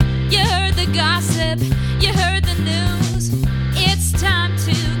gossip, you heard the news. It's time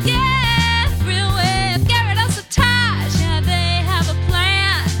to get real with Garrett and Taj. Yeah, they have a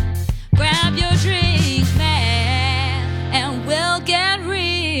plan. Grab your drink, man, and we'll get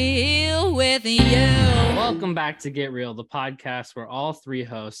real with you. Welcome back to Get Real, the podcast where all three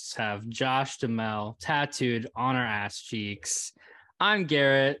hosts have Josh DeMel tattooed on our ass cheeks. I'm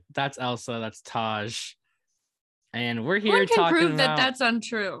Garrett. That's Elsa. That's Taj. And we're here talking about... prove that that's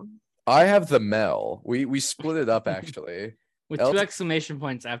untrue. I have the Mel. We split it up actually. With two exclamation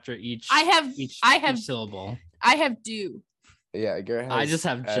points after each syllable. I have do. Yeah, Garrett has, I just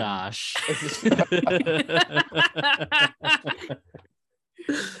have Josh.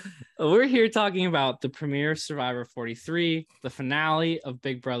 We're here talking about the premiere of Survivor 43, the finale of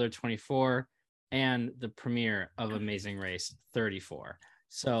Big Brother 24, and the premiere of Amazing Race 34.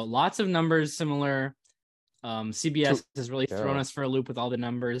 So lots of numbers similar. CBS has really thrown us for a loop with all the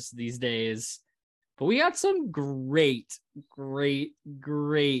numbers these days. But we got some great TV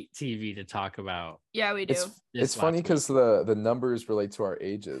to talk about. Yeah, we do. It's funny because the numbers relate to our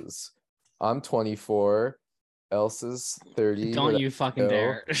ages. I'm 24. Elsa's 30. Don't you fucking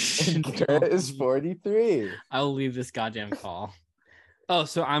dare. Garrett is 43. I will leave this goddamn call. Oh,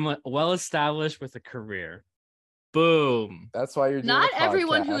 so I'm well established with a career. Boom. That's why you're doing Not a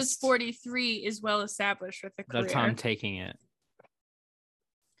everyone who podcast. is 43 is well established with a career. That's how I'm taking it.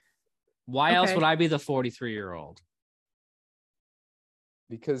 Why else would I be the 43-year-old?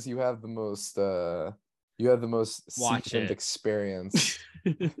 Because you have the most seasoned experience.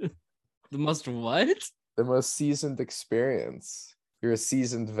 The most what? The most seasoned experience. You're a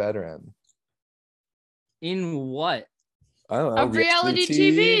seasoned veteran. In what? I don't know. A reality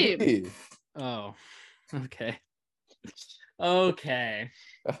TV. Oh, okay. Okay.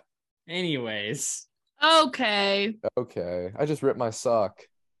 Anyways. Okay. I just ripped my sock.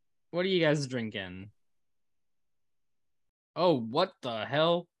 What are you guys drinking? Oh, what the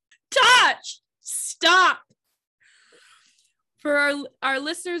hell? Taj! Stop! For our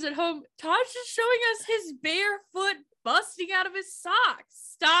listeners at home, Taj is showing us his bare foot busting out of his socks.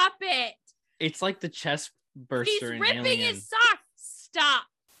 Stop it! It's like the chest burster. He's in ripping Alien. his socks. Stop.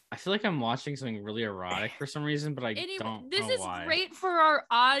 I feel like I'm watching something really erotic for some reason, but Anyway, don't this know is why. great for our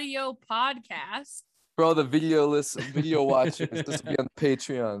audio podcast. For all the video watchers, this will be on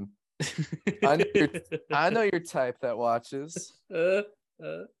Patreon. I know your type that watches.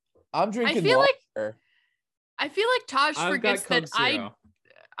 I'm drinking water. I feel like Taj I've forgets got that Coke Zero.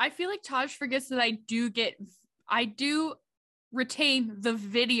 I feel like Taj forgets that I do retain the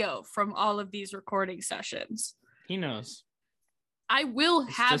video from all of these recording sessions. He knows. I will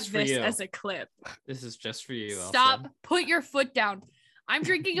It's have just for this you. as a clip. This is just for you. Stop. Elsa. Put your foot down. I'm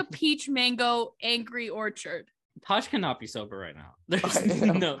drinking a peach mango Angry Orchard. Taj cannot be sober right now.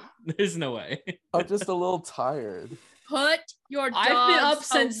 There's no way. I'm just a little tired. Put your dogs I've been up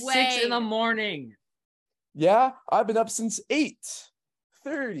since away. 6 in the morning. Yeah, I've been up since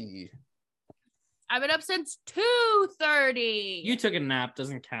 8:30. I've been up since 2:30. You took a nap,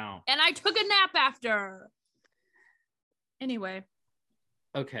 doesn't count. And I took a nap after. Anyway.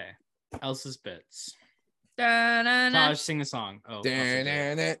 Okay. Elsa's bits. Da-na-na. Taj, sing a song. Oh, Elsa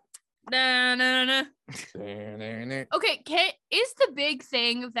did. Da-na-na. Okay, is the big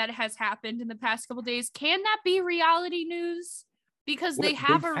thing that has happened in the past couple days, can that be reality news? Because they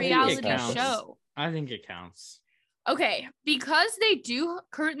have a reality show. I think it counts. Okay, because they do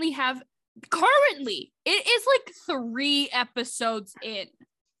currently, it is like 3 episodes in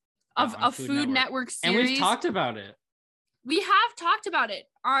of a Food Network series. And we've talked about it. We have talked about it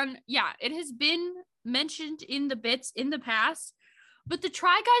it has been mentioned in the bits in the past, but the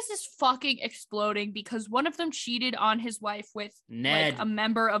Try Guys is fucking exploding because one of them cheated on his wife with Ned, like, a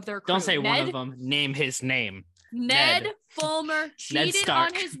member of their crew. Don't say one of them. Name his name. Ned Fulmer cheated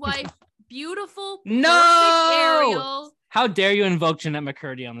on his wife. Beautiful, no! perfect Ariel. How dare you invoke Jeanette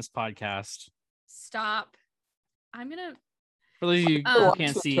McCurdy on this podcast? Stop. I'm gonna. For those of you who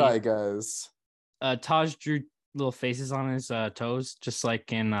can't see, Try Guys. Taj drew little faces on his toes, just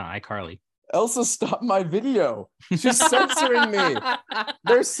like in iCarly. Elsa, stop my video. She's censoring me.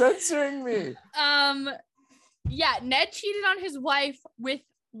 They're censoring me. Yeah, Ned cheated on his wife with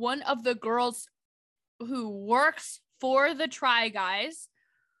one of the girls who works for the Try Guys,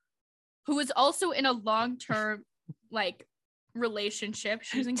 who is also in a long-term like relationship.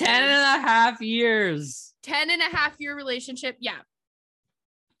 She was engaged. 10.5 years. 10.5-year relationship. Yeah.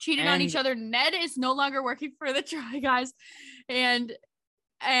 Cheating on each other. Ned is no longer working for the Try Guys. And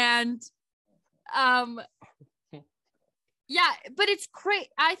yeah, but it's crazy.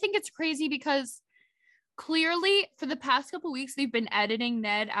 I think it's crazy because clearly for the past couple weeks, they've been editing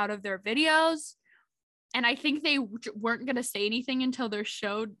Ned out of their videos. And I think they weren't going to say anything until their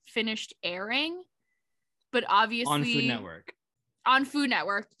show finished airing. But obviously On Food Network. On Food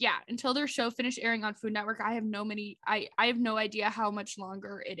Network, yeah. Until their show finished airing on Food Network, I have no idea how much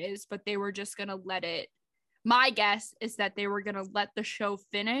longer it is, but they were just gonna let it. My guess is that they were gonna let the show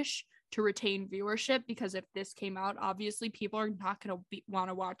finish to retain viewership, because if this came out, obviously people are not gonna want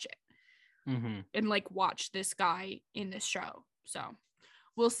to watch it and like watch this guy in this show. So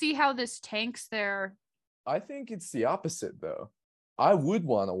we'll see how this tanks their. I think it's the opposite though. I would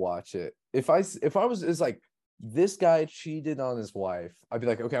want to watch it if I was it's like, this guy cheated on his wife, I'd be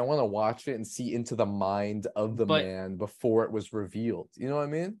like, okay, I want to watch it and see into the mind of the man before it was revealed. You know what I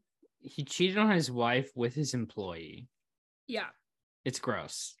mean? He cheated on his wife with his employee. Yeah. It's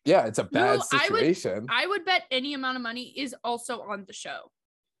gross. Yeah, it's a bad situation. I would bet any amount of money is also on the show.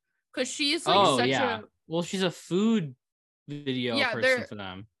 Because she's like well, she's a food video person for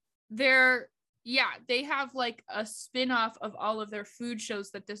them. They have like a spin-off of all of their food shows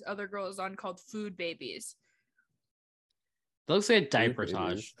that this other girl is on called Food Babies. That looks like a diaper,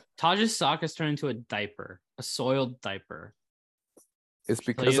 Taj. Taj's sock has turned into a diaper, a soiled diaper. It's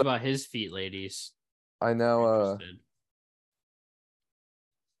because tell you about his feet, ladies. I know.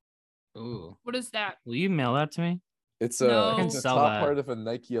 Ooh, what is that? Will you mail that to me? It's the top part of a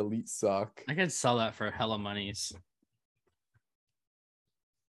Nike Elite sock. I could sell that for hella monies.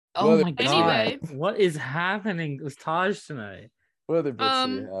 Oh my god! What is happening with Taj tonight? What other bits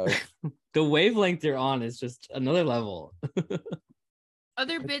do you have? The wavelength you're on is just another level.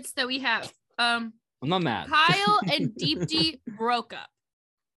 Other bits that we have. I'm not mad. Kyle and Deep D broke up.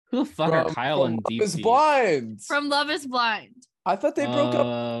 Who the fuck are Kyle and Deep D? Love is Blind. From Love is Blind. I thought they broke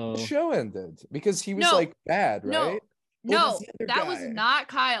up. The show ended because he was like bad, right? No, that was not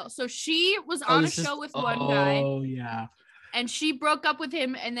Kyle. So she was on a show with one guy. Oh yeah. And she broke up with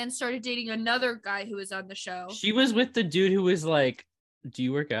him and then started dating another guy who was on the show. She was with the dude who was like, "Do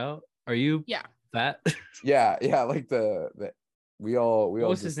you work out? Are you fat?" Yeah, like the we all what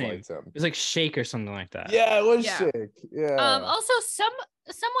was his name? Him. It was like Shake or something like that. Yeah, it was Shake. Yeah. Also,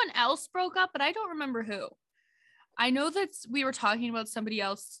 someone else broke up, but I don't remember who. I know that we were talking about somebody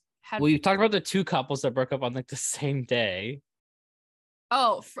else. Well, you talked about the two couples that broke up on like the same day.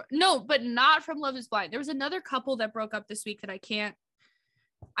 Oh, no, but not from Love is Blind. There was another couple that broke up this week that I can't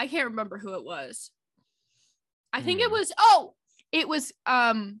remember who it was. I think it was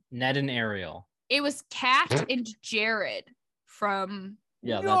Ned and Ariel. It was Kat and Jared from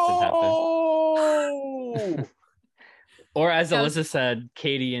that's what happened. Or as Alyssa said,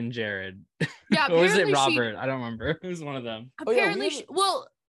 Katie and Jared. Yeah, or was it Robert? I don't remember. It was one of them. Apparently,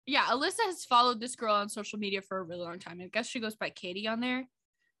 Alyssa has followed this girl on social media for a really long time. I guess she goes by Katie on there.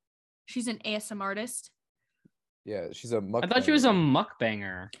 She's an ASM artist. Yeah, she's a mukbanger. I thought she was a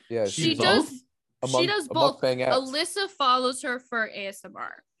mukbanger. Yeah, she does. She does both. Mukbang-ettes. Alyssa follows her for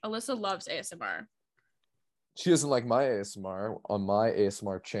ASMR. Alyssa loves ASMR. She doesn't like my ASMR on my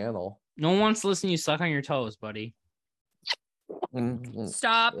ASMR channel. No one wants to listen to you suck on your toes, buddy.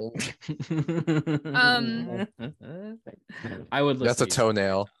 Stop. I would listen. That's a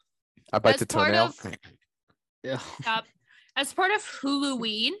toenail. I bite the toenail. Stop. As part of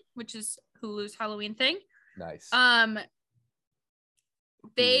Huluween, which is Hulu's Halloween thing. Nice.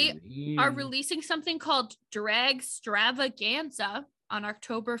 They are releasing something called Drag Stravaganza on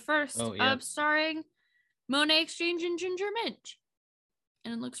October 1st, starring Monet Exchange and Ginger Minch.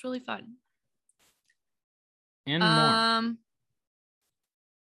 And it looks really fun. And more.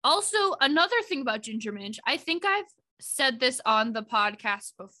 Also, another thing about Ginger Minch, I think I've said this on the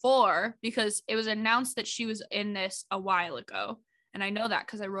podcast before because it was announced that she was in this a while ago. And I know that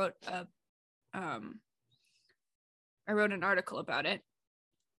because I wrote an article about it.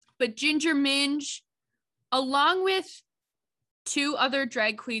 But Ginger Minch, along with two other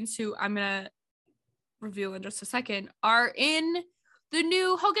drag queens who I'm going to reveal in just a second, are in the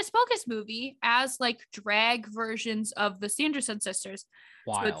new Hocus Pocus movie as like drag versions of the Sanderson sisters.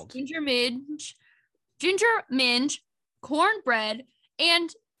 Wild. So it's Ginger Minch, Cornbread,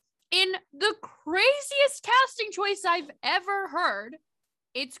 and in the craziest casting choice I've ever heard,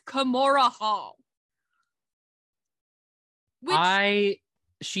 it's Kimora Hall.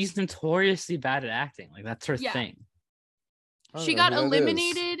 She's notoriously bad at acting. Like that's her thing. She got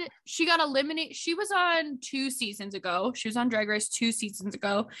eliminated. She was on 2 seasons ago. She was on Drag Race 2 seasons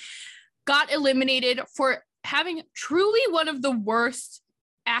ago. Got eliminated for having truly one of the worst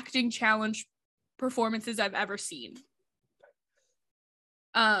acting challenge performances I've ever seen.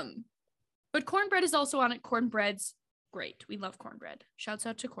 But Cornbread is also on it. Cornbread's great. We love Cornbread. Shouts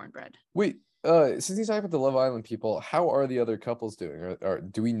out to Cornbread. Wait, since he's talking about the Love Island people, how are the other couples doing? Or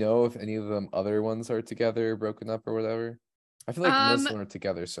do we know if any of them other ones are together, broken up, or whatever? I feel like most of them are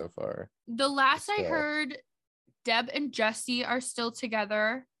together so far. The last I Still. heard, Deb and Jesse are still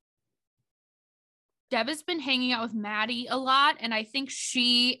together. Deb has been hanging out with Maddie a lot, and I think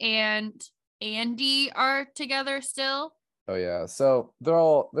she and Andy are together still. Oh yeah, so they're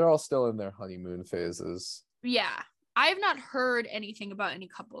all still in their honeymoon phases. Yeah. I have not heard anything about any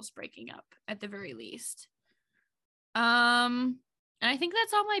couples breaking up at the very least. And I think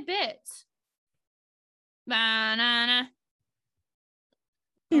that's all my bits. Banana.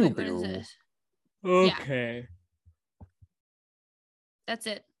 Oh, wait, what is this? Okay. That's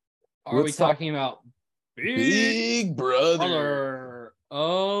it. Are we Let's talk- talking about Big Brother? Brother?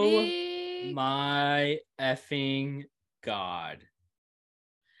 Oh Big- my effing god.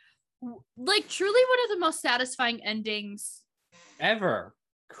 Like truly one of the most satisfying endings Ever.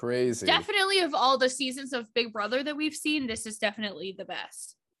 Crazy. definitely of all the seasons of Big Brother that we've seen. This is definitely the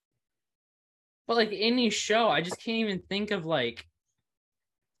best. But like any show, I just can't even think of like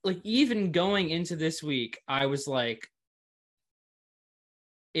even going into this week, I was like,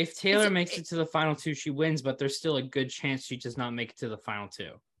 if Taylor makes it to the final two, she wins, but there's still a good chance she does not make it to the final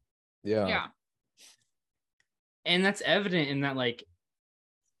two. Yeah. And that's evident in that, like,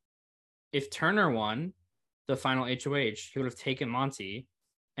 if Turner won the final HOH, he would have taken Monty,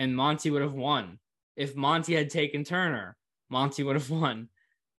 and Monty would have won. If Monty had taken Turner, Monty would have won.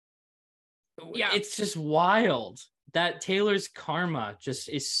 Yeah. It's just wild that Taylor's karma just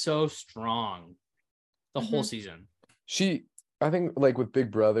is so strong the whole season. I think like with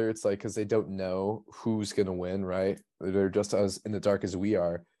Big Brother, it's like because they don't know who's gonna win, right? They're just as in the dark as we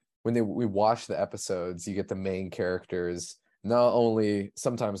are. When we watch the episodes, you get the main characters. Not only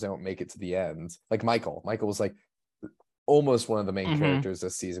sometimes they don't make it to the end, like Michael. Michael was like almost one of the main characters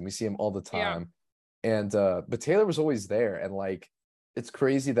this season. We see him all the time. And but Taylor was always there, and like it's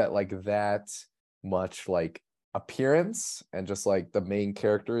crazy that like that much like appearance and just like the main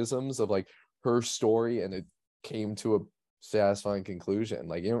characterisms of like her story, and it came to a satisfying conclusion.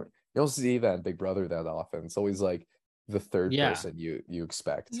 Like you don't see that in Big Brother that often. It's always like the third person you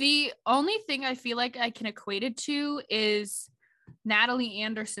expect. The only thing I feel like I can equate it to is Natalie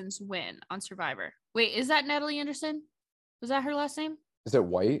Anderson's win on Survivor. Wait, is that Natalie Anderson? Was that her last name? Is it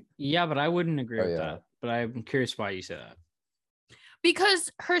White? Yeah, but I wouldn't agree with that. But I'm curious why you say that.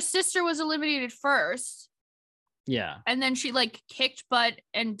 Because her sister was eliminated first. Yeah. And then she like kicked butt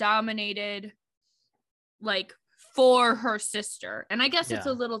and dominated like for her sister. And I guess it's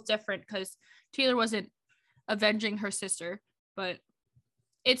a little different because Taylor wasn't avenging her sister, but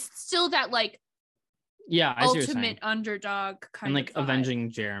it's still that like ultimate underdog kind and like of vibe.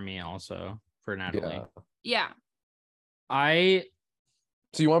 avenging Jeremy also for Natalie. Yeah.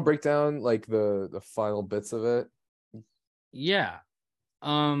 So you want to break down like the final bits of it? Yeah.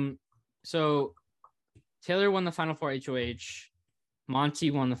 So Taylor won the final 4 HOH.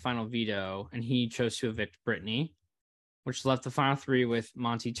 Monty won the final veto, and he chose to evict Brittany, which left the final 3 with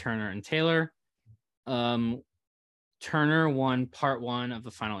Monty, Turner, and Taylor. Turner won part 1 of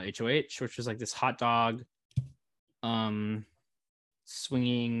the final HOH, which was like this hot dog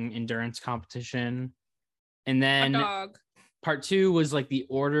swinging endurance competition. And then part 2 was like the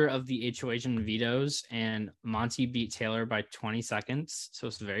order of the HOH and vetoes, and Monty beat Taylor by 20 seconds. So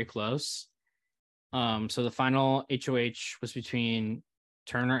it's very close. So the final HOH was between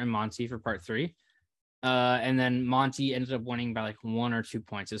Turner and Monty for part 3. And then Monty ended up winning by like 1 or 2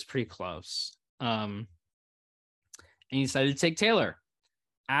 points. It was pretty close. And he decided to take Taylor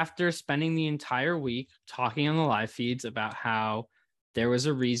after spending the entire week talking on the live feeds about how there was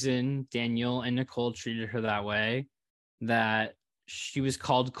a reason Daniel and Nicole treated her that way, that she was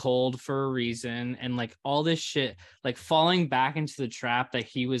called cold for a reason, and like all this shit, like falling back into the trap that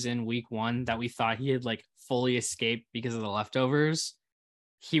he was in week 1 that we thought he had like fully escaped because of the leftovers.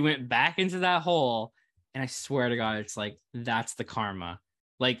 He went back into that hole, and I swear to God, it's like that's the karma.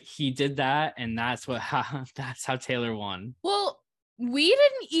 Like he did that, and that's how Taylor won. Well, we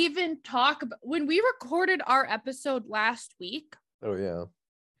didn't even talk about when we recorded our episode last week. Oh yeah.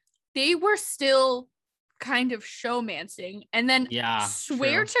 They were still kind of showmancing, and then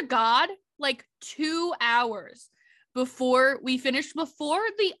swear to God, like 2 hours before we finished, before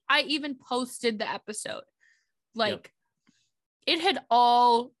I even posted the episode, like it had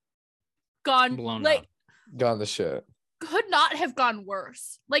all gone blown like up. Gone to shit. Could not have gone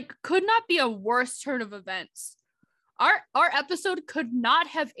worse. Like could not be a worse turn of events. Our episode could not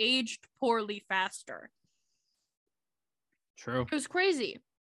have aged poorly faster. True. It was crazy.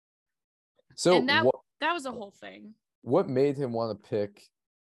 So and that was a whole thing. What made him want to pick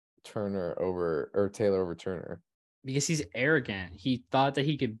Taylor over Turner? Because he's arrogant. He thought that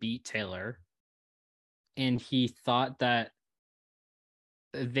he could beat Taylor, and he thought that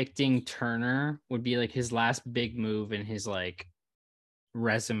evicting Turner would be like his last big move in his like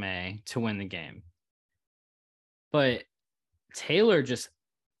resume to win the game. But Taylor just,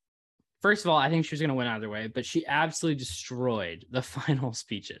 first of all, I think she was going to win either way, but she absolutely destroyed the final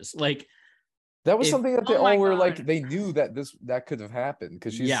speeches. Like, That was if- something that they Oh my all were like, God. they knew that could have happened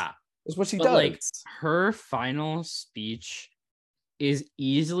because that's what she but does. like her final speech is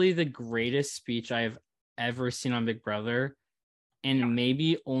easily the greatest speech I've ever seen on Big Brother, and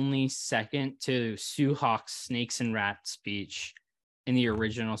maybe only second to Sue Hawk's Snakes and Rats speech in the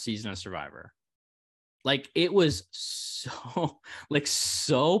original season of Survivor. Like, it was so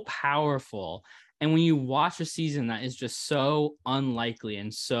powerful. And when you watch a season that is just so unlikely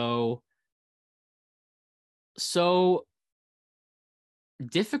and so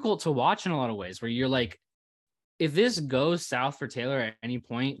difficult to watch in a lot of ways, where you're like, if this goes south for Taylor at any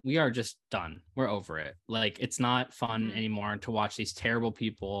point, we are just done. We're over it. Like, it's not fun anymore to watch these terrible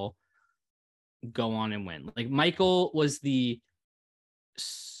people go on and win. Like, Michael was the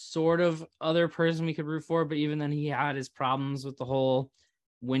sort of other person we could root for, but even then he had his problems with the whole,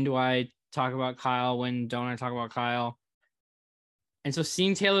 when do I talk about Kyle? When don't I talk about Kyle? And so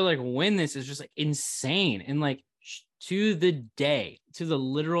seeing Taylor like win this is just like insane. And like to the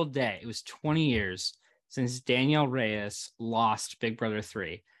literal day, it was 20 years since Danielle Reyes lost Big Brother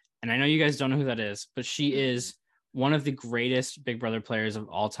 3. And I know you guys don't know who that is, but she is one of the greatest Big Brother players of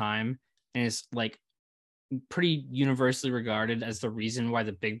all time, and is like pretty universally regarded as the reason why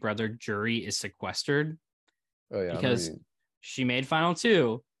the Big Brother jury is sequestered. Oh yeah, Because she made final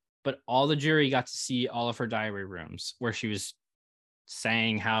 2, but all the jury got to see all of her diary rooms where she was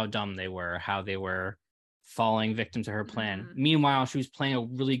saying how dumb they were, how they were falling victim to her plan. Meanwhile, she was playing a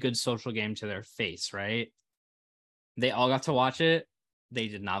really good social game to their face, right? They all got to watch it. They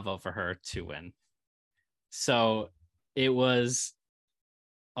did not vote for her to win. So it was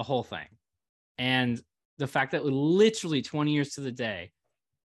a whole thing. And the fact that literally 20 years to the day,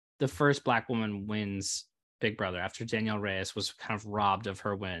 the first Black woman wins Big Brother after Danielle Reyes was kind of robbed of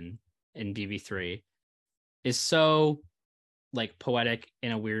her win in BB3 is so like poetic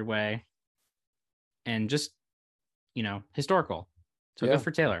in a weird way, and just, historical. So good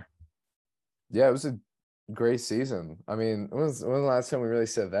for Taylor. Yeah, it was a great season. I mean, when was the last time we really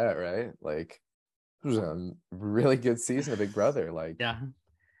said that, right? Like, it was a really good season of Big Brother. Like, Yeah,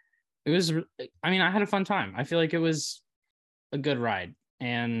 it was. I mean, I had a fun time. I feel like it was a good ride,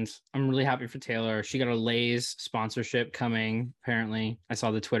 and I'm really happy for Taylor. She got a Lay's sponsorship coming. Apparently, I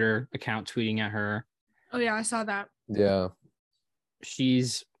saw the Twitter account tweeting at her. Oh yeah, I saw that. yeah,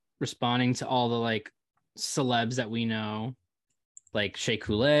 She's responding to all the like celebs that we know, like Shea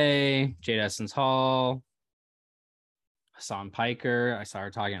Coulee, Jade Essence Hall, Hassan Piker. I saw her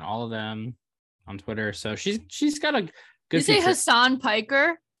talking to all of them on Twitter. So she's got a good. You say future. Hassan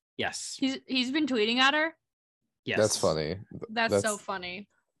Piker? Yes. He's been tweeting at her. Yes. that's funny. That's so funny.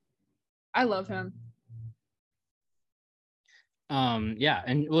 I love him. Yeah,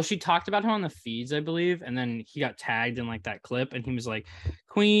 and well, she talked about him on the feeds, I believe, and then he got tagged in like that clip, and he was like,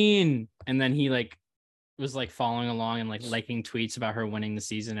 "Queen," and then he like was like following along and like liking tweets about her winning the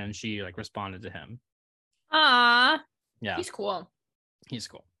season, and she like responded to him. Ah, Yeah, he's cool. he's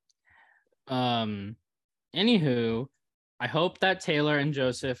cool. Anywho, I hope that Taylor and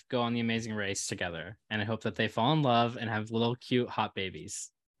Joseph go on the Amazing Race together, and I hope that they fall in love and have little cute hot babies.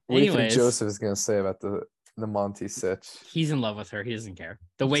 What do you think Anyways, Joseph is gonna say about the Monty sitch? he's in love with her. He doesn't care.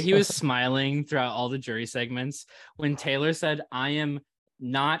 The way he was smiling throughout all the jury segments when Taylor said, "I am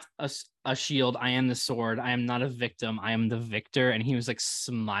not a shield. I am the sword. I am not a victim. I am the victor." And he was like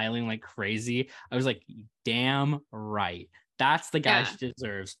smiling like crazy. I was like, damn right. That's the guy she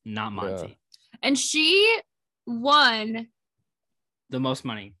deserves, not Monty. Yeah. And she won The most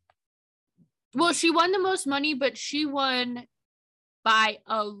money. Well, she won the most money, but she won by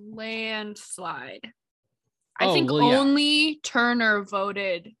a landslide. I think only Turner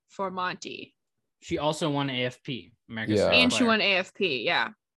voted for Monty. She also won AFP, America's Yeah. Favorite And she Player. won AFP, yeah.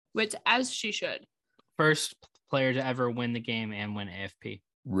 Which, as she should. First player to ever win the game and win AFP.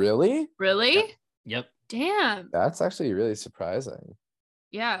 Really? Really? Yep. Damn. That's actually really surprising.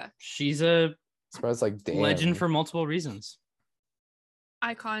 Yeah. She's a Surprised, like, damn. legend for multiple reasons.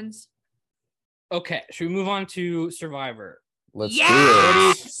 Icons. Okay, should we move on to Survivor? Let's Yes! do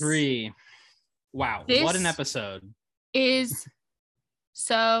it. 33. Wow, This- what an episode. Is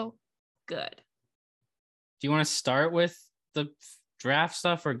so good. Do you want to start with the draft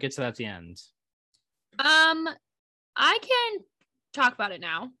stuff or get to that at the end? I can talk about it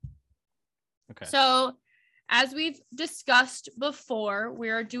now. Okay. So, as we've discussed before, we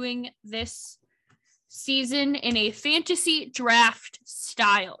are doing this season in a fantasy draft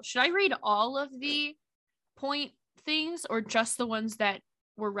style. Should I read all of the point things or just the ones that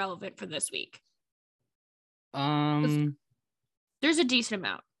were relevant for this week? There's a decent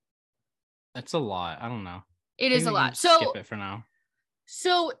amount. That's a lot. I don't know. It I is think a we can lot. just So skip it for now.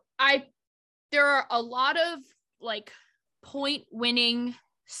 There are a lot of like point winning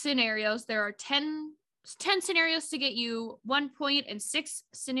scenarios. There are 10 scenarios to get you 1 point and 6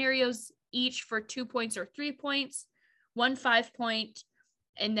 scenarios each for 2 points or 3 points, 1 5 point,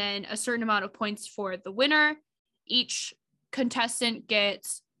 and then a certain amount of points for the winner. Each contestant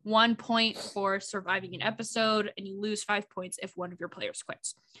gets 1 point for surviving an episode, and you lose 5 points if one of your players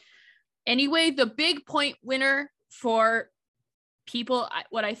quits. Anyway, the big point winner for people,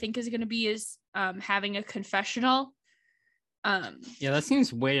 what I think is going to be is having a confessional. Yeah, that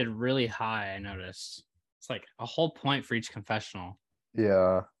seems weighted really high. I noticed it's like a whole point for each confessional.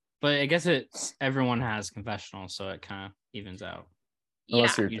 Yeah. But I guess everyone has confessional, so it kind of evens out.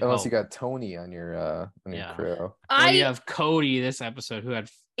 Unless Yeah, you got Tony on your Yeah. crew. Or you have Cody this episode who had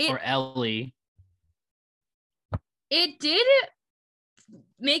or It- Ellie. it did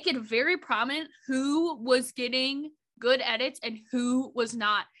make it very prominent who was getting good edits and who was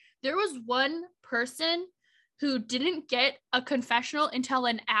not. There was one person who didn't get a confessional until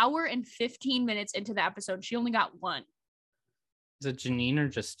an hour and 15 minutes into the episode. She only got one. Is it Janine or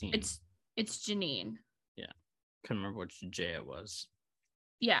Justine? It's Janine. Couldn't remember which J it was.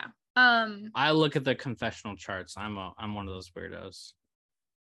 Yeah. I look at the confessional charts. I'm one of those weirdos.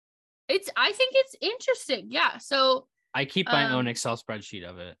 I think it's interesting. Yeah. So I keep my own Excel spreadsheet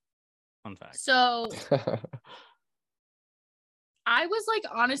of it. Fun fact. So I was like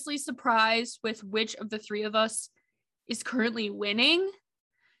honestly surprised with which of the three of us is currently winning.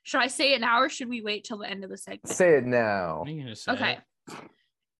 Should I say it now or should we wait till the end of the segment? Say it now. You can just say Okay.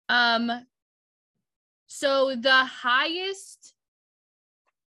 it. So the highest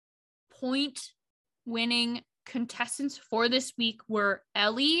point winning contestants for this week were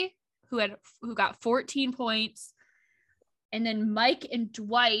Ellie, who got 14 points, and then Mike and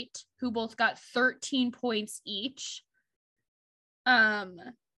Dwight, who both got 13 points each.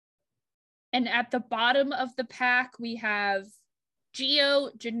 And at the bottom of the pack, we have Gio,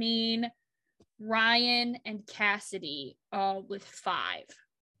 Janine, Ryan, and Cassidy, all with 5.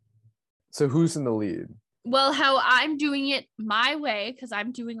 So who's in the lead? Well, how I'm doing it my way, because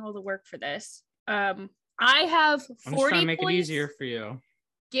I'm doing all the work for this. I have 40 I'm just trying to make points. it easier for you.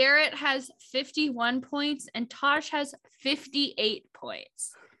 Garrett has 51 points, and Tosh has 58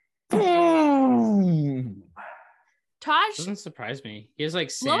 points. Boom! Tosh, Doesn't surprise me. He has like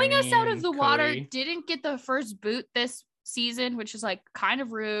blowing us Sammy out of and the water, Cody. didn't get the first boot this season, which is like kind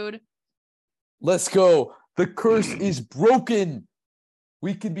of rude. Let's go. The curse is broken.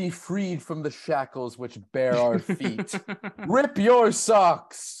 We can be freed from the shackles which bear our feet. Rip your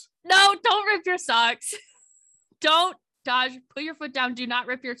socks. No, don't rip your socks. Don't, Tosh, put your foot down. Do not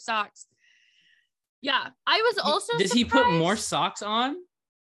rip your socks. Yeah, I was also Does he put more surprised. socks on?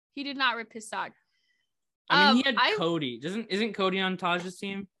 He did not rip his sock. I mean, he had I- Cody. Isn't Cody on Taj's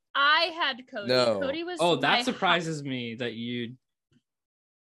team? I had Cody. No. Cody was Oh, my that surprises me that you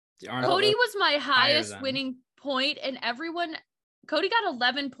aren't. Cody was my highest than. winning point, and Cody got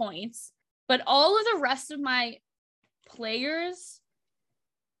 11 points, but all of the rest of my players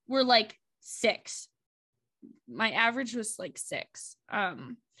were like 6. My average was like 6.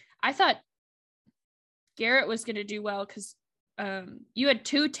 I thought Garrett was gonna do well because you had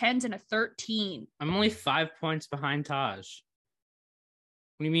 2 10s and a 13. I'm only 5 points behind Taj.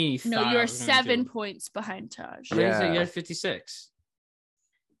 What do you mean? No, you are 7 points behind Taj. Yeah. You had 56.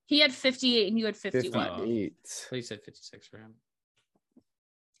 He had 58 and you had 51. 58. So you said 56 for him.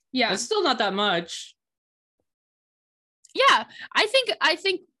 Yeah. That's still not that much. Yeah. I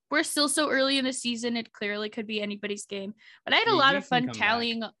think we're still so early in the season. It clearly could be anybody's game. But I had a Yeah, lot you of can fun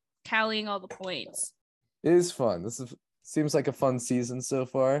come tallying all the points. It is fun. Seems like a fun season so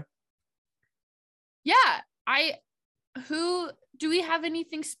far. Yeah. Do we have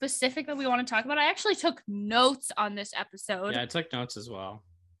anything specific that we want to talk about? I actually took notes on this episode. Yeah, I took notes as well.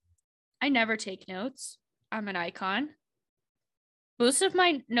 I never take notes. I'm an icon. Most of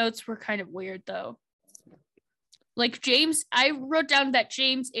my notes were kind of weird though. Like James, I wrote down that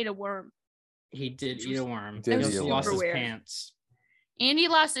James ate a worm. He did eat a worm. Did He eat also a lost worm. his Weird. pants. And he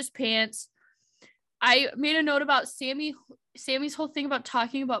lost his pants. I made a note about Sammy's whole thing about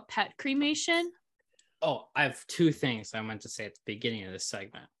talking about pet cremation. Oh, I have 2 things I meant to say at the beginning of this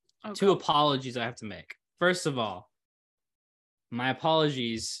segment. Okay. 2 apologies I have to make. First of all, my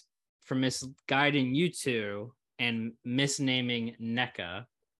apologies for misguiding you two and misnaming NECA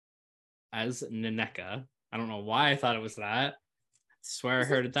as Naneka. I don't know why I thought it was that. I swear I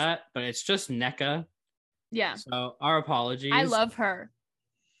heard that, but it's just NECA. Yeah. So our apologies. I love her.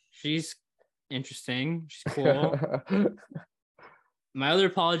 She's interesting. She's cool. My other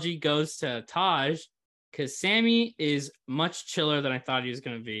apology goes to Taj because Sammy is much chiller than I thought he was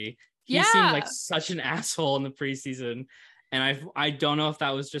going to be. He seemed like such an asshole in the preseason. And I don't know if that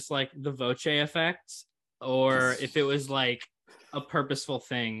was just like the Voce effect or if it was like a purposeful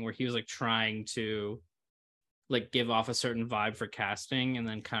thing where he was like trying to like give off a certain vibe for casting and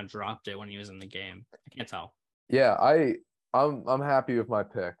then kind of dropped it when he was in the game. I can't tell. Yeah, I'm happy with my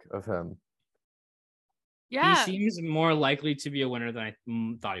pick of him. Yeah. He seems more likely to be a winner than I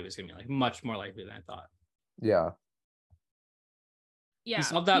thought he was going to be, like much more likely than I thought. Yeah. Yeah. He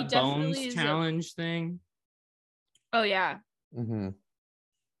solved that definitely bones is challenge thing. Oh yeah. Mm-hmm.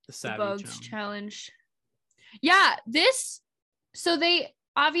 The The savvy bones challenge. challenge. Yeah, so they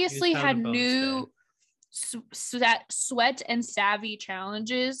obviously He was had having a bones new sweat and savvy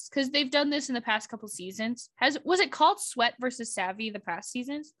challenges because they've done this in the past couple seasons. Was it called sweat versus savvy the past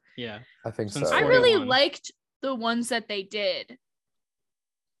seasons? Yeah. I think Since so. I really 41. liked the ones that they did.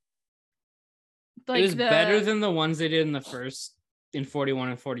 Like it was better than the ones they did in 41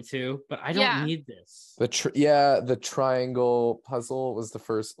 and 42, but I don't Yeah. need this. The triangle puzzle was the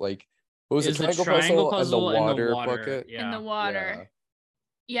first, like, what was It it? was the Triangle triangle puzzle and the water water. bucket. Yeah. in the water.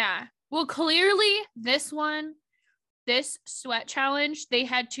 Yeah. Well, clearly this sweat challenge, they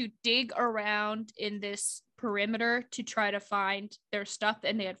had to dig around in this perimeter to try to find their stuff,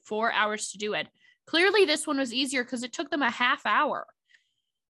 and they had 4 hours to do it. Clearly this one was easier because it took them a half hour.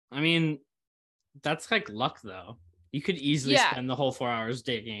 I mean, that's like luck though. You could easily spend the whole 4 hours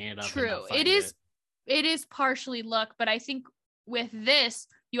digging it up. True. It is partially luck, but I think with this,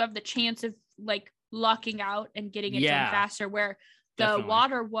 you have the chance of like lucking out and getting it done faster, where the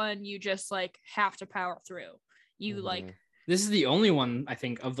water one, you just like have to power through. You like this is the only one I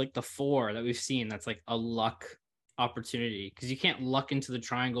think of like the 4 that we've seen that's like a luck opportunity, because you can't luck into the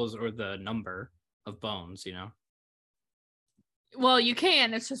triangles or the number of bones, you know. Well, you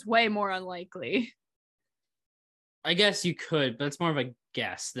can, it's just way more unlikely. I guess you could, but it's more of a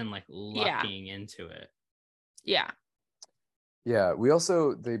guess than like lucking into it. Yeah. Yeah,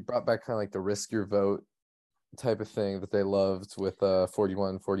 they brought back kind of like the risk your vote type of thing that they loved with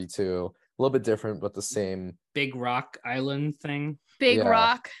 41, 42. A little bit different, but the same. Big Rock Island thing. Big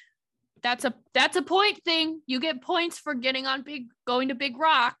Rock. That's a point thing. You get points for going to Big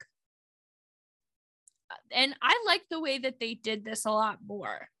Rock. And I like the way that they did this a lot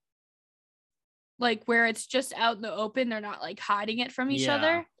more. Like where it's just out in the open, they're not like hiding it from each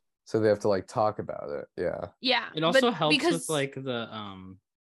other. So they have to like talk about it. Yeah. Yeah. It also helps with like the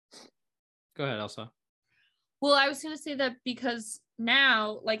Go ahead, Elsa. Well, I was gonna say that because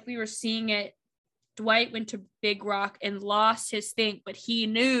now, like we were seeing it, Dwight went to Big Rock and lost his thing, but he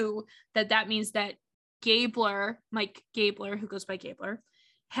knew that means that Mike Gabler, who goes by Gabler,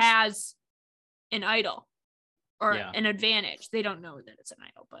 has an idol or an advantage. They don't know that it's an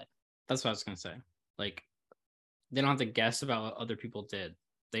idol, but that's what I was gonna say. Like, they don't have to guess about what other people did.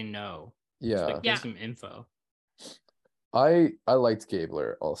 They know. Yeah. So it gives them info. I liked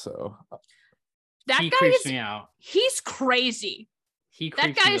Gabler also. He creeps me out. He's crazy.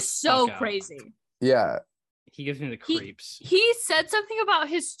 That guy is so crazy. Yeah. He gives me the creeps. He said something about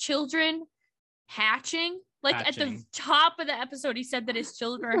his children hatching. At the top of the episode, he said that his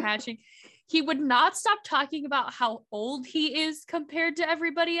children are hatching. He would not stop talking about how old he is compared to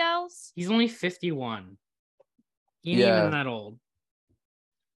everybody else. He's only 51. He ain't even that old.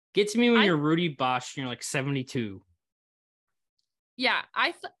 Get to me when you're Rudy Bosch and you're like 72. Yeah,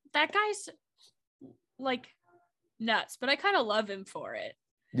 that guy's like nuts, but I kind of love him for it.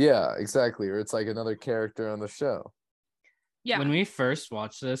 Yeah, exactly. Or it's like another character on the show. Yeah. When we first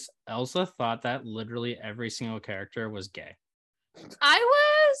watched this, Elsa thought that literally every single character was gay. I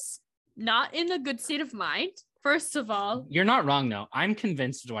was not in a good state of mind, first of all. You're not wrong, though. I'm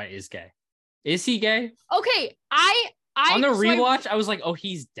convinced Dwight is gay. Is he gay? Okay, on the rewatch, I was like, oh,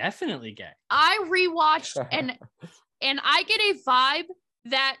 he's definitely gay. I rewatched and I get a vibe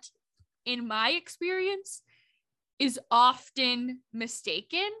that, in my experience, is often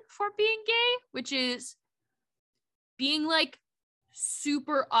mistaken for being gay, which is being like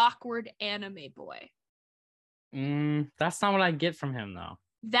super awkward anime boy. That's not what I get from him, though.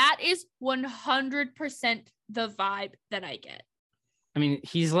 That is 100% the vibe that I get. I mean,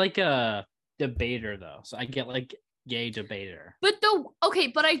 he's like a debater, though. So I get like gay debater. But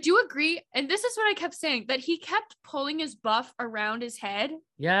I do agree, and this is what I kept saying, that he kept pulling his buff around his head,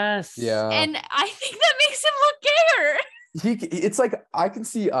 Yes. Yeah. and I think that makes him look gayer. It's like I can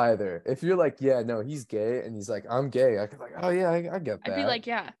see either. If you're like, yeah, no, he's gay, and he's like, I'm gay, I could like, oh yeah, I get that. I'd be like,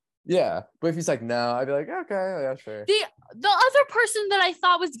 yeah. Yeah, but if he's like, no, I'd be like, okay, yeah, sure. The other person that I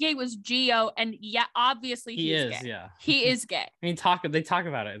thought was gay was Gio, and yeah, obviously He is, gay. yeah. He is gay. I mean, they talk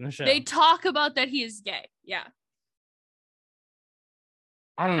about it in the show. They talk about that he is gay. Yeah.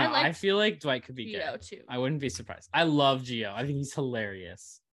 I don't know. I I liked feel like Dwight could be gay. Gio too. I wouldn't be surprised. I love Gio. I think he's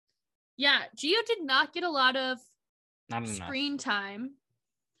hilarious. Yeah, Gio did not get a lot of Not enough. screen time,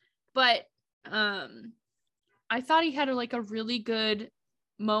 but I thought he had a really good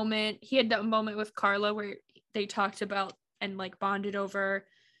moment. He had that moment with Carla where they talked about and like bonded over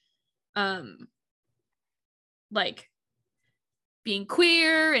like being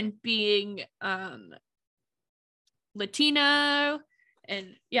queer and being Latino, and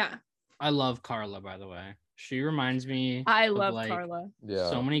yeah. I love Carla, by the way. She reminds me I of, love like, Carla. Yeah.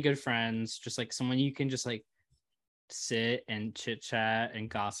 so many good friends, just like someone you can just like sit and chit chat and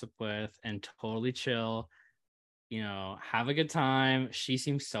gossip with and totally chill, you know, have a good time. She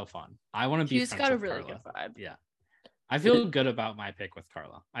seems so fun. I want to be She's friends got a with really Carla. good vibe. Yeah. I feel good about my pick with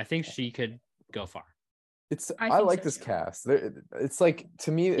Carla. I think she could go far. I I think like so this too. cast. It's like,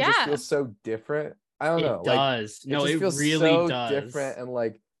 to me, it just Yeah. feels so different. I don't know. It Like, does. No, just it feels really so does. different, and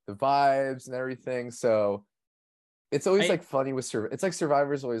like the vibes and everything. So it's always I- like funny with it's like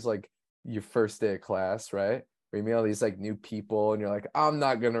Survivor's always like your first day of class, right? Where you meet all these like new people, and you're like, I'm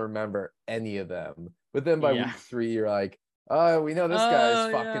not gonna remember any of them. But then by Yeah. week 3, you're like, oh, we know this guy's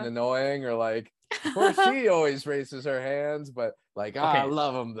Oh, fucking yeah. annoying, or like, of course she always raises her hands, but like, I Okay.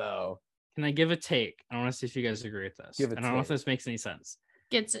 love him though. Can I give a take? I want to see if you guys agree with this. Give a I don't know if take. this makes any sense.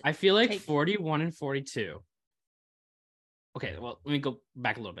 Gets it. I feel like Take. 41 and 42. Okay, well, let me go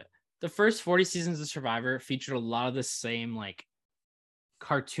back a little bit. The first 40 seasons of Survivor featured a lot of the same like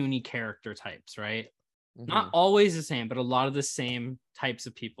cartoony character types, right? Not always the same, but a lot of the same types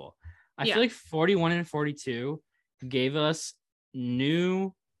of people. I Yeah. feel like 41 and 42 gave us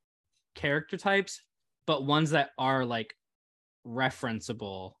new character types, but ones that are like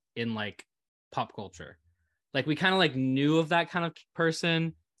referenceable in like pop culture. Like we kind of like knew of that kind of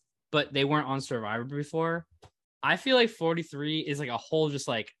person, but they weren't on Survivor before. I feel like 43 is like a whole just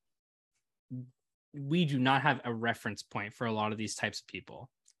like we do not have a reference point for a lot of these types of people.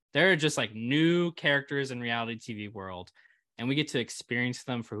 They're just like new characters in reality TV world, and we get to experience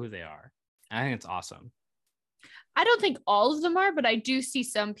them for who they are. I think it's awesome. I don't think all of them are, but I do see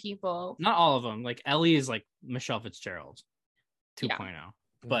some people. Not all of them. Like Ellie is like Michelle Fitzgerald 2.0,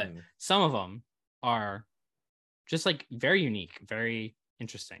 but some of them are just like very unique, very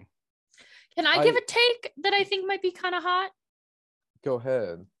interesting. Can I give a take that I think might be kind of hot? Go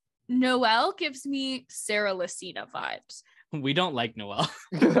ahead. Noelle gives me Sarah Lacina vibes. We don't like Noelle.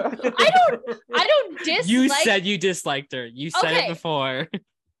 I don't dislike. You said you disliked her. You said Okay. it before.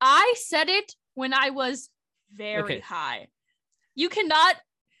 I said it when I was very Okay. high. You cannot.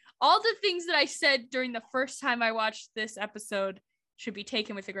 All the things that I said during the first time I watched this episode should be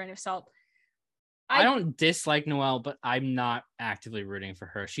taken with a grain of salt. I don't dislike Noelle, but I'm not actively rooting for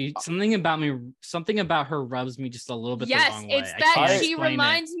her. Something about her rubs me just a little bit the Yes, wrong way. it's I that can't she explain it.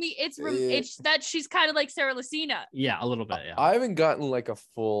 reminds me. It's that she's kind of like Sarah Lacina. Yeah, a little bit. Yeah. I haven't gotten like a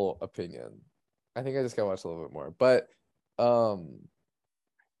full opinion. I think I just gotta watch a little bit more. But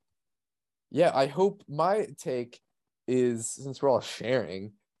yeah, I hope my take is, since we're all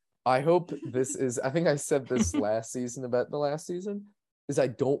sharing, I hope this is, I think I said this last season about the last season, is I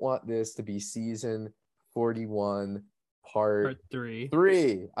don't want this to be season 41 part 3.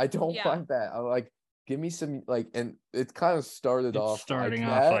 I don't want that. I'm like, give me some like, and it kind of started off starting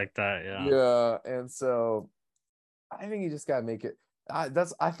like off that. like that. Yeah. Yeah, and so I think you just gotta make it.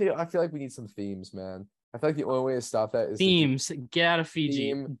 I feel like we need some themes, man. I feel like the only way to stop that is Themes. Get out of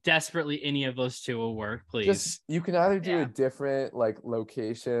Fiji. Theme. Desperately, any of those two will work, please. just you can either do Yeah. a different like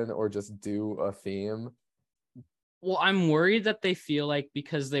location or just do a theme. Well, I'm worried that they feel like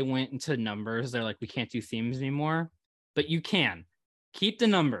because they went into numbers, they're like, we can't do themes anymore. But you can keep the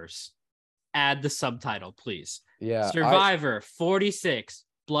numbers. Add the subtitle, please. Yeah, Survivor 46,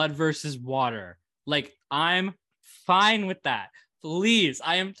 blood versus water. Like, I'm fine with that. Please,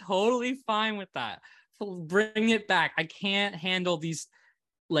 I am totally fine with that. Bring it back. I can't handle these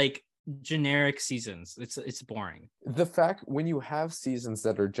like generic seasons. It's boring. The fact when you have seasons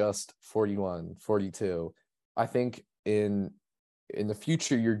that are just 41, 42, I think in the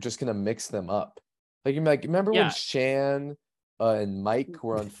future you're just gonna mix them up. Like you're like, remember when Shan and Mike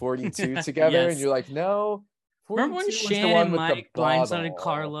were on 42 together, Yes. and you're like, no, Remember when 42 was the Shan one and with the Mike blindsided bottle.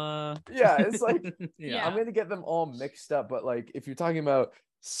 Carla? Yeah, it's like Yeah. I'm gonna get them all mixed up, but like if you're talking about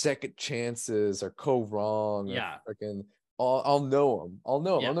second chances or Co Wrong, Yeah. or freaking, I'll know them. I'll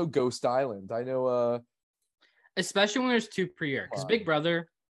know them. Yeah. I'll know Ghost Island. I know. Especially when there's 2 per year, because Come on. Big Brother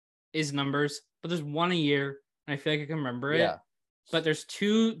is numbers, but there's 1 a year, and I feel like I can remember Yeah. it. But there's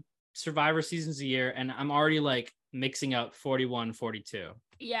 2 Survivor seasons a year, and I'm already like mixing up 41, 42.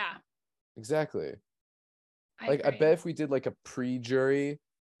 Yeah. Exactly. I Like I agree. bet if we did like a pre-jury,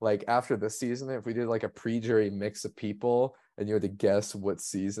 like after the season, if we did like a pre-jury mix of people, and you had to guess what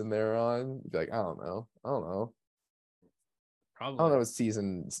season they're on, you'd be like, I don't know. I don't know Probably what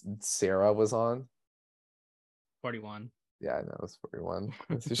season Sarah was on. 41. Yeah, I know it's 41.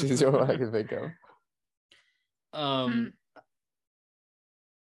 She's the only one I can think of.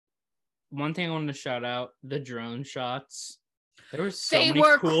 One thing I wanted to shout out, the drone shots. There were so They many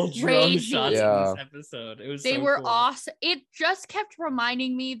were cool drone crazy. shots in Yeah. this episode. It was They so were cool. awesome. It just kept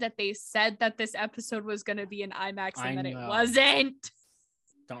reminding me that they said that this episode was going to be in IMAX and I then it know. wasn't.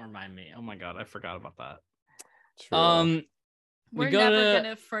 Don't remind me. Oh my god, I forgot about that. True. We're go never to-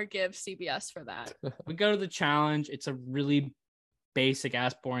 going to forgive CBS for that. We go to the challenge. It's a really basic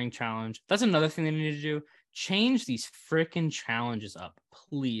ass boring challenge. That's another thing they need to do. Change these freaking challenges up,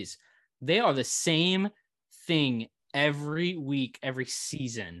 please. They are the same thing every week, every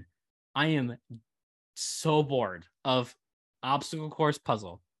season. I am so bored of obstacle course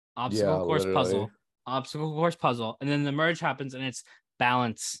puzzle, obstacle Yeah, course literally. puzzle, obstacle course puzzle, and then the merge happens and it's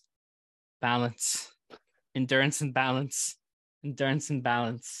balance, endurance and balance,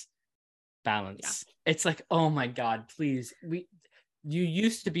 balance. It's like, oh my god, please. You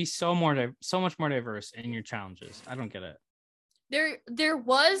used to be so much more diverse in your challenges. I don't get it. There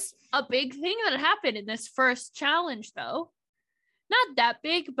was a big thing that happened in this first challenge, though. Not that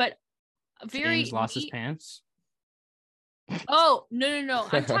big, but very James lost his neat. pants. Oh, no.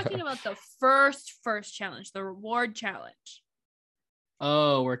 I'm talking about the first challenge, the reward challenge.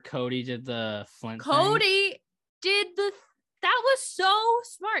 Oh, where Cody did the Flint thing? Cody did that was so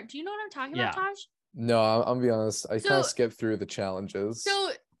smart. Do you know what I'm talking about, Yeah. Taj? No, I'll be honest. I kind of So- skipped through the challenges.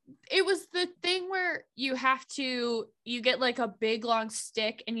 So it was the thing where you get like a big long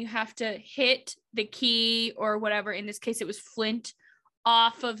stick and you have to hit the key or whatever. In this case, it was Flint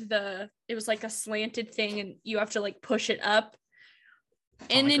off of it was like a slanted thing and you have to like push it up.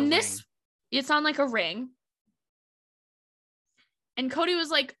 And like a in this, ring. it's on like a ring. And Cody was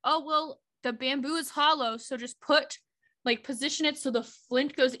like, oh, well, the bamboo is hollow. So just position it so the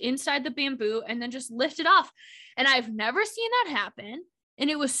flint goes inside the bamboo and then just lift it off. And I've never seen that happen. And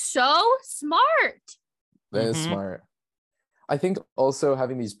it was so smart. That is Mhm. smart. I think also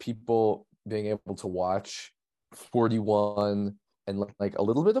having these people being able to watch 41 and like a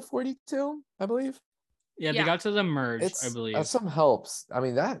little bit of 42, I believe. Yeah, they Yeah. got to the merge, It's I believe. some helps. I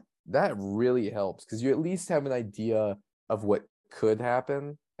mean, that really helps because you at least have an idea of what could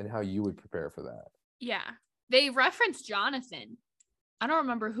happen and how you would prepare for that. Yeah. They referenced Jonathan. I don't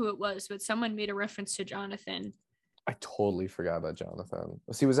remember who it was, but someone made a reference to Jonathan. I totally forgot about Jonathan.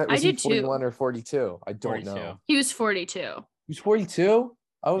 Was he I he did too. 41 or 42? I don't 42. know. He was 42. He was 42?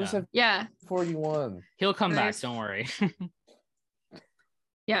 I always Yeah. have Yeah. 41. He'll come back, Nice. don't worry.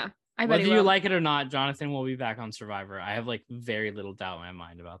 Yeah. I bet Whether he you will. like it or not, Jonathan will be back on Survivor. I have like very little doubt in my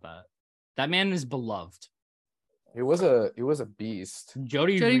mind about that. That man is beloved. He was a beast.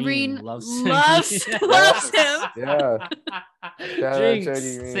 Jody Jody Reen Reen loves loves him. him. Yeah. Shout out Jinx,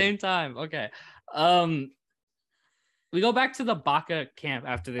 Jody Reen. same time. Okay. We go back to the Baka camp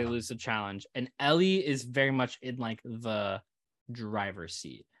after they lose the challenge, and Ellie is very much in like the driver's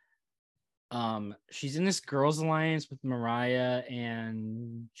seat. She's in this girls' alliance with Mariah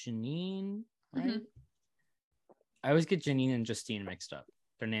and Janine, right? Mhm. I always get Janine and Justine mixed up.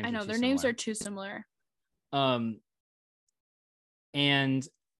 Their names. I know too their names similar. are too similar.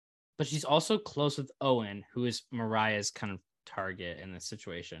 But she's also close with Owen, who is Mariah's kind of target in this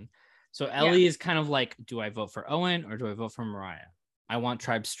situation. So Ellie is kind of like, do I vote for Owen or do I vote for Mariah? I want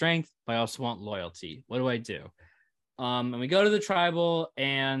tribe strength, but I also want loyalty. What do I do? And we go to the tribal,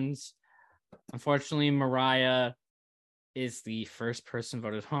 and unfortunately, Mariah is the first person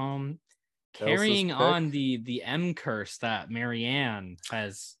voted home, Elsa's carrying pick. on the M curse that Marianne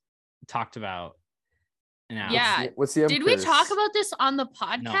has talked about. Now. Yeah. What's the M Did we curse? talk about this on the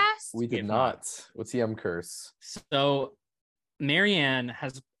podcast? We did have not. not. What's the M curse? So Marianne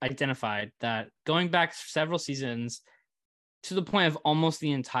has identified that going back several seasons to the point of almost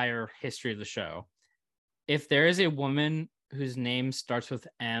the entire history of the show, if there is a woman whose name starts with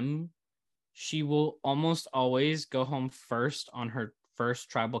M, she will almost always go home first on her first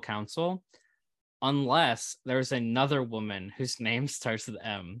tribal council. unless there's another woman whose name starts with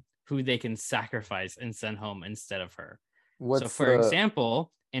M who they can sacrifice and send home instead of her. So, for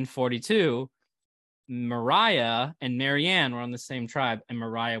example, in 42, Mariah and Marianne were on the same tribe, and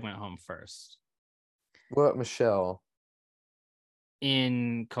Mariah went home first. What, Michelle?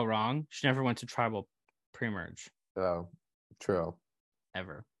 In Korong, she never went to tribal pre-merge Oh, true.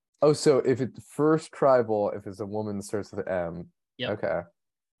 ever. Oh, so if it's first tribal, if it's a woman that starts with M. Yep. Okay.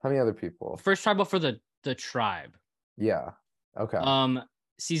 How many other people? First tribal for the tribe. Yeah. Okay.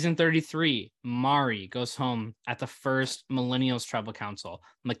 Season 33, Mari goes home at the first Millennials Tribal Council.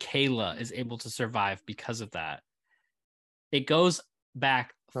 Michaela is able to survive because of that. It goes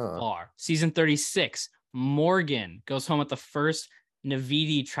back far. Season 36, Morgan goes home at the first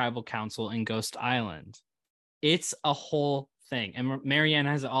Navidi Tribal Council in Ghost Island. It's a whole thing. And Marianne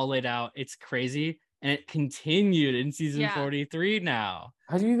has it all laid out. It's crazy. And it continued in season 43 now.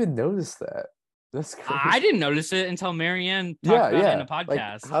 How do you even notice that? That's crazy. I didn't notice it until Marianne talked about it in a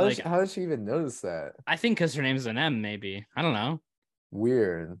podcast. How did she even notice that? I think because her name's an M, maybe. I don't know.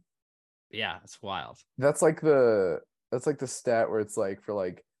 Weird. Yeah, it's wild. That's like the stat where it's like for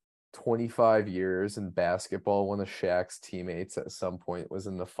like 25 years in basketball, one of Shaq's teammates at some point was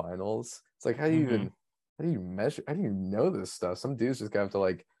in the finals. It's like, how do you measure? How do you know this stuff? Some dudes just have to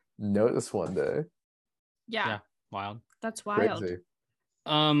like notice one day. Yeah. Wild. That's wild. Crazy.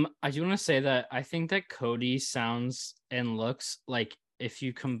 I do want to say that I think that Cody sounds and looks like if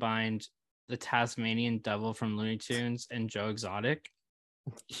you combined the Tasmanian devil from Looney Tunes and Joe Exotic.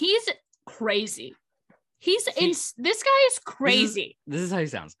 He's crazy. This guy is crazy. This is how he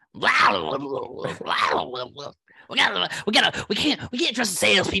sounds. We can't trust the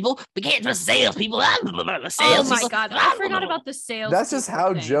salespeople. We can't trust the salespeople. Oh my god, I forgot about the sales. That's just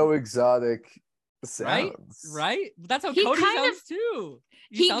how thing. Joe Exotic sounds. Right? That's how He Cody kind sounds of- too.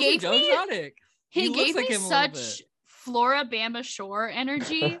 he sounds gave like Joe me- Exotic. He looks gave like me him a little such bit. Flora Bama Shore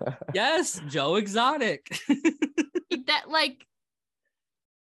energy Joe Exotic. that like,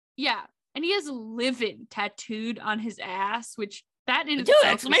 yeah, and he has "LIVIN" tattooed on his ass, which that in Two itself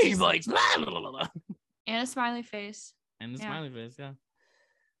exclamation is- points. and a smiley face. And the Yeah. smiley face, yeah.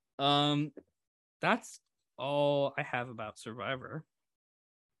 That's all I have about Survivor.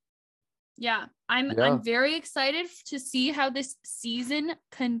 Yeah, I'm Yeah. very excited to see how this season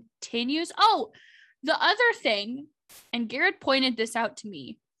continues. Oh, the other thing, and Garrett pointed this out to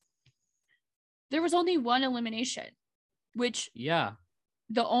me. There was only one elimination, which Yeah.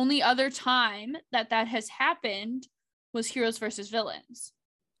 the only other time that has happened was Heroes versus Villains.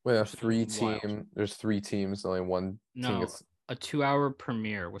 Wait, Which is wild. there's 3 teams, only one team No, gets. a 2-hour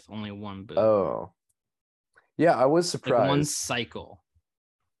premiere with only one booth. Oh. Yeah, I was like one surprised. cycle.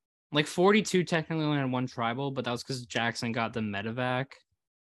 Like 42 technically only had one tribal, but that was because Jackson got the medevac,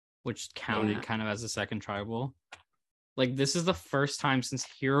 which counted Yeah. kind of as a second tribal. Like this is the first time since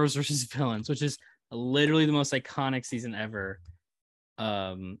Heroes versus Villains, which is literally the most iconic season ever.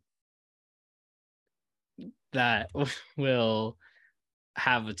 That will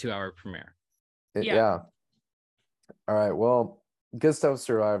have a 2-hour premiere. Yeah. All right. Well, good stuff,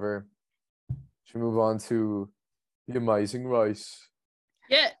 Survivor. Should we move on to the Amazing Race?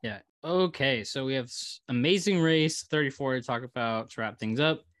 Yeah. Okay, so we have Amazing Race 34 to talk about to wrap things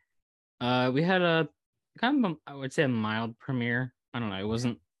up. We had a kind of I would say a mild premiere. I don't know. It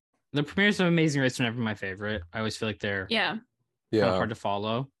wasn't the premieres of Amazing Race are never my favorite. I always feel like they're Yeah. kind of hard to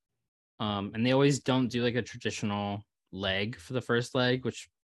follow. And they always don't do like a traditional leg for the first leg, which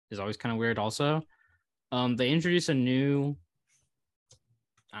is always kind of weird also. They introduced a new,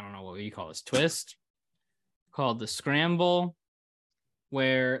 I don't know what you call this, twist called the Scramble,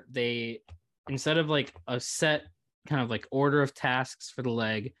 where they, instead of like a set kind of like order of tasks for the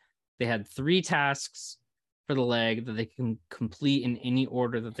leg, they had 3 tasks for the leg that they can complete in any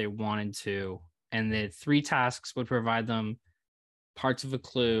order that they wanted to. And the 3 tasks would provide them parts of a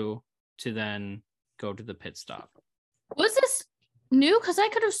clue to then go to the pit stop. Was this new? Because I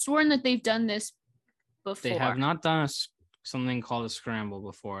could have sworn that they've done this before. They have not done something called a scramble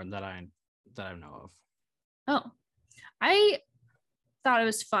before that I know of. Oh, I thought it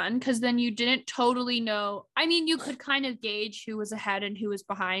was fun because then you didn't totally know. I mean, you could kind of gauge who was ahead and who was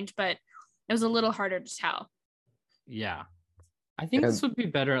behind, but it was a little harder to tell. Yeah. I think this would be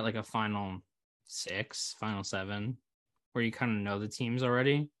better at like a final 6, final 7, where you kind of know the teams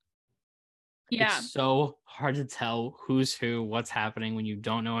already. Yeah. It's so hard to tell who's who, what's happening when you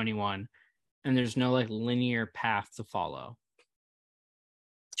don't know anyone, and there's no like linear path to follow.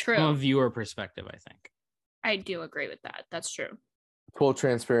 True. From a viewer perspective, I think. I do agree with that. That's true. Full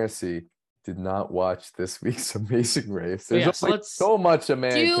transparency. did not watch this week's Amazing Race. But There's yeah, so only let's so much a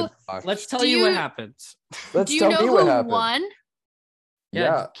man Do- can watch. let's tell Do you what you- happened. Let's Do you tell know me what who happened. won?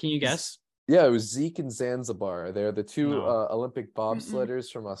 Yeah. Can you guess? Yeah, it was Zeke and Zanzibar. They're the two No. Olympic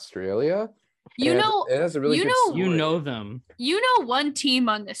bobsledders from Australia. You And know, it has a really you good know- You story. know them. you know one team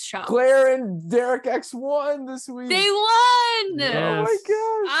on this show. Claire and Derek X won this week. They won. Yeah. Oh my Yes.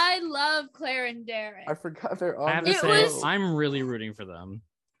 gosh. I love Claire and Derek. I forgot they're on I have to the It say, was- I'm really rooting for them.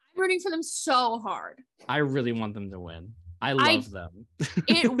 I'm rooting for them so hard. I really want them to win. I love them.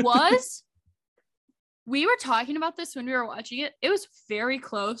 It was. We were talking about this when we were watching it. It was very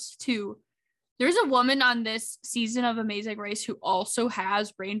close to. There's a woman on this season of Amazing Race who also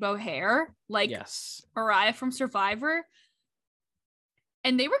has rainbow hair, like Yes. Mariah from Survivor.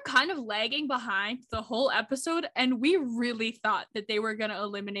 And they were kind of lagging behind the whole episode. And we really thought that they were going to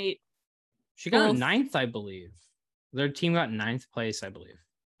eliminate. She got Both. 9th, I believe. Their team got 9th place, I believe,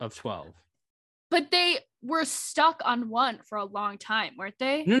 of 12. But they were stuck on one for a long time, weren't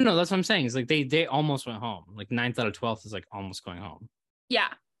they? No, that's what I'm saying. It's like they almost went home. Like 9th out of 12th is like almost going home. Yeah.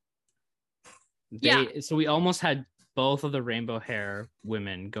 So we almost had both of the rainbow hair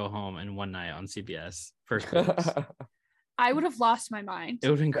women go home in one night on CBS. First place. I would have lost my mind. It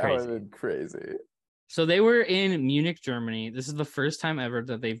would have been That would have crazy. been crazy. So they were in Munich, Germany. This is the first time ever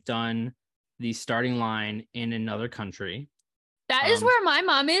that they've done the starting line in another country. That is Um, where my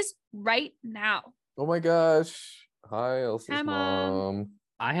mom is right now. Oh my gosh. Hi, Elsie's Hi, Mom. mom.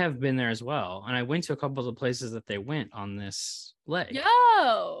 I have been there as well. And I went to a couple of the places that they went on this leg.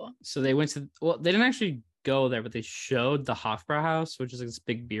 Yo. So they went to, well, they didn't actually go there, but they showed the Hofbrauhaus, which is like this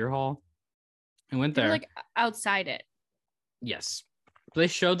big beer hall. I went They're there. like outside it. Yes. They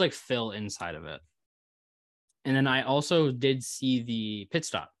showed like Phil inside of it. And then I also did see the pit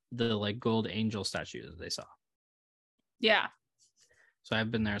stop, the like gold angel statue that they saw. Yeah. So I've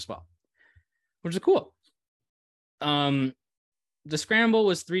been there as well, which is cool. The scramble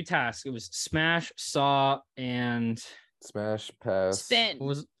was 3 tasks. It was smash, saw, and Smash, pass. Spin. what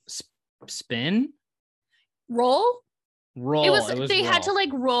was spin? Roll? Roll. It was they had to roll. like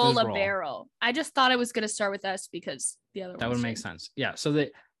roll was a roll. barrel. I just thought it was gonna start with S because the other That ones would make did. sense. Yeah. So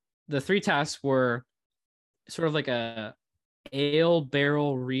the 3 tasks were sort of like a ale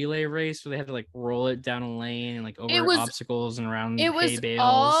barrel relay race where they had to like roll it down a lane and like over was- obstacles and around It hay was bales.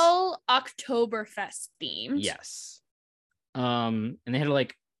 all Oktoberfest themed. Yes. And they had to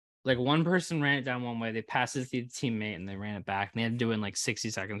like one person ran it down one way, they passed it to the teammate and they ran it back and they had to do it in like 60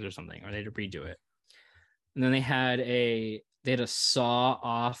 seconds or something, or they had to redo it. And then they had to saw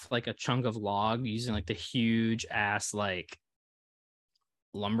off like a chunk of log using like the huge ass like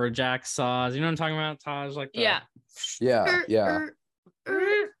lumberjack saws. You know what I'm talking about, Taj? Like the- Yeah. Yeah, yeah.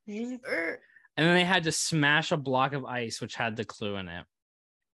 And then they had to smash a block of ice, which had the clue in it.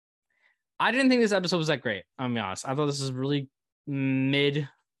 I didn't think this episode was that great. I'm gonna be honest. I thought this was really mid.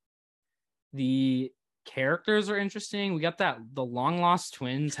 The characters are interesting. We got the long lost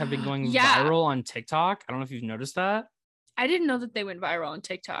twins have been going Yeah. viral on TikTok. I don't know if you've noticed that. I didn't know that they went viral on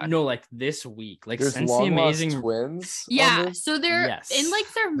TikTok. No, like this week, like There's since the long lost amazing. twins. on Yeah, this? so they're Yes. in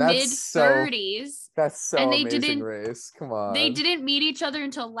like their That's mid so- 30s. That's so and they amazing didn't- race. Come on. They didn't meet each other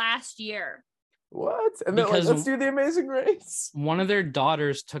until last year. What? And then like, Because- let's do the amazing race. One of their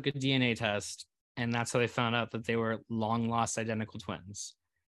daughters took a DNA test, and that's how they found out that they were long lost identical twins.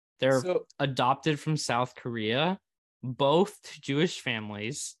 They're So adopted from South Korea, both to Jewish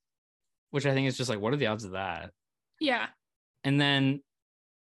families, which I think is just like, what are the odds of that? Yeah. And then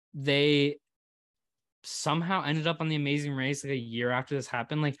they somehow ended up on the Amazing Race like a year after this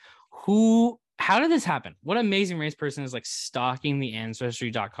happened. Like, how did this happen? What Amazing Race person is like stalking the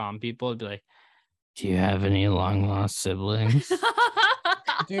ancestry.com people to be like, do you have any long lost siblings?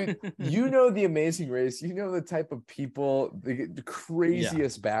 dude, you know the amazing race. You know the type of people, the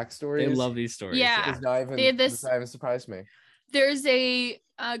craziest backstories. They love these stories. Yeah. It's not even, They had this this- not even surprised me. There's a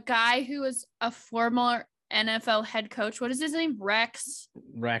guy who was a former NFL head coach. What is his name? Rex.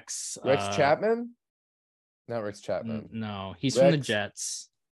 Rex. Rex Chapman? Not Rex Chapman. No, he's from the Rex- Jets.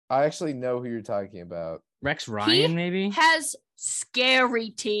 I actually know who you're talking about. Rex Ryan, maybe? Has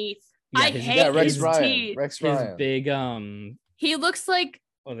scary teeth. I his- hate Yeah, Rex his Ryan. teeth. Rex his Ryan. big He looks like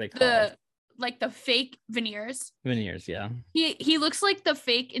what are they called? the fake veneers. Veneers, yeah. He looks like the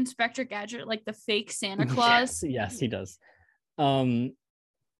fake Inspector Gadget, like the fake Santa Claus. Yes, he does.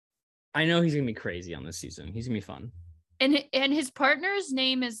 I know he's gonna be crazy on this season. He's gonna be fun. And his partner's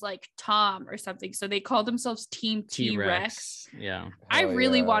name is like Tom or something. So they call themselves Team T-Rex. Yeah. I Hell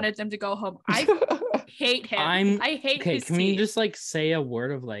really yeah. wanted them to go home. I hate him. I hate Okay, his can we teeth. just like say a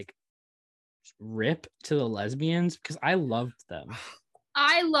word of like rip to the lesbians? Because I loved them.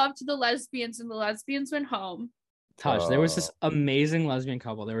 I loved the lesbians, and the lesbians went home. Tosh, there was this amazing lesbian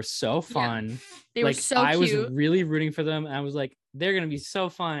couple. They were so fun. They were Like, so I cute. was really rooting for them, and I was like, they're gonna be so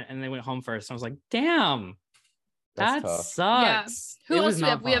fun. And they went home first. I was like, damn, That's that tough. sucks. Who It else was do we not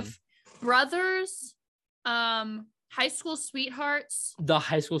have? We fun. have brothers, high school sweethearts. The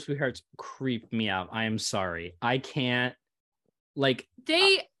high school sweethearts creep me out. I am sorry. I can't, like,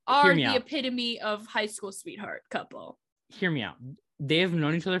 They are hear me the out. epitome of high school sweetheart couple. Hear me out. They have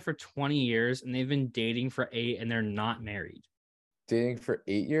known each other for 20 years and they've been dating for 8 and they're not married. Dating for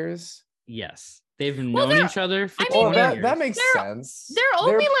 8 years? Yes. They've Well, known they're- each other for I mean, 20 that, years. that makes They're- sense. They're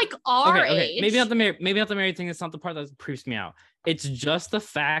only like our okay. age. Maybe not the married thing. It's not the part that creeps me out. It's just the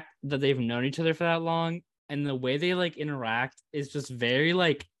fact that they've known each other for that long and the way they like interact is just very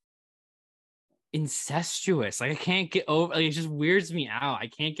like incestuous. Like I can't get over. Like, it just weirds me out. I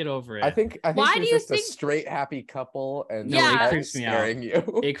can't get over it. I think Why they're do you just a think- straight happy couple, and No, it Pet creeps me out. scaring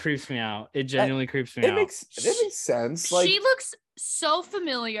you. it creeps me out. It genuinely creeps me It out. makes sense. Like She looks so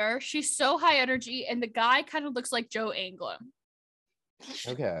familiar. She's so high energy, and the guy kind of looks like Joe Anglim.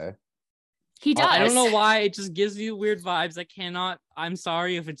 okay. He does. I don't know why it just gives you weird vibes. I cannot. I'm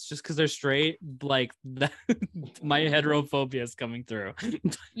sorry if it's just because they're straight. Like that, my heterophobia is coming through.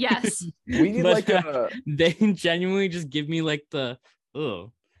 Yes. We need But, like a They genuinely just give me like the ugh.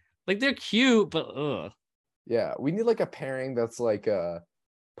 Like they're cute, but ugh. yeah, we need like a pairing that's like a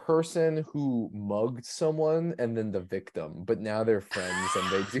person who mugged someone and then the victim, but now they're friends and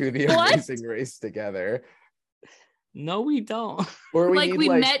they do the What? Amazing Race together. No, we don't. Or we Like need we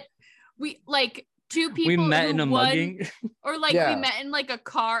like met. We like two people. We met who in a won- mugging. or like Yeah. we met in like a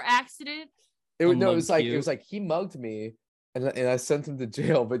car accident. it a no, it mug was like cute. it was like he mugged me and I sent him to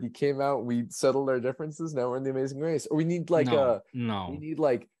jail, but he came out, we settled our differences, now we're in the Amazing Race. Or we need like no, we no. need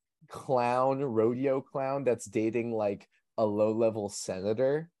like rodeo clown that's dating like a low-level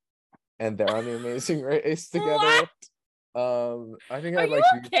senator and they're on the Amazing Race together. I think Are I'd you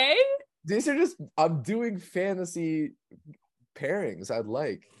like okay? these are just I'm doing fantasy pairings I'd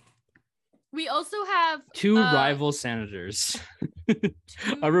like. We also have Two uh, rival senators. two-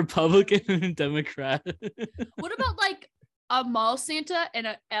 A Republican and a Democrat. What about like a mall Santa and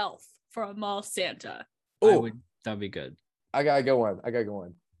an elf for a mall Santa? That'd be good. I gotta go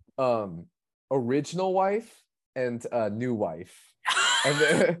on. Original wife and new wife. And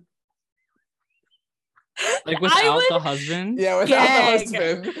then, Like I without would- the husband. yeah, without Gag. the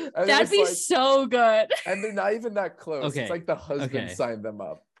husband. And That'd it's be like- so good. and they're not even that close. Okay, It's like the husband okay. signed them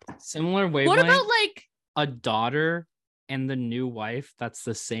up. Similar What wavelength. about like a daughter and the new wife that's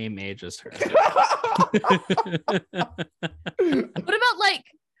the same age as her. what about like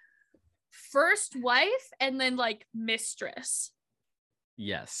first wife and then like mistress?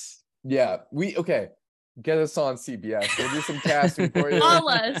 Yes. Yeah, get us on CBS. We'll do some casting for you. All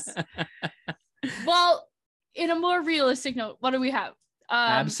us. Well, in a more realistic note, what do we have?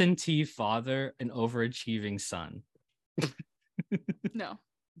 Absentee father and overachieving son. No.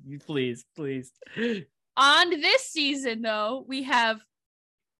 You please. On this season, though, we have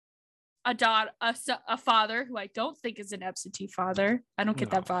a father who I don't think is an absentee father. I don't get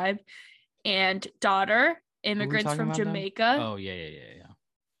that vibe. And daughter, immigrants talking from about now? Jamaica. Oh yeah.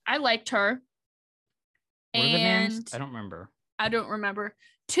 I liked her. What are the names? And I don't remember. I don't remember.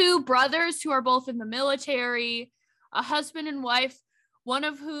 Two brothers who are both in the military, a husband and wife, one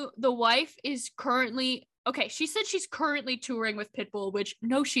of who the wife is currently she said she's currently touring with Pitbull, which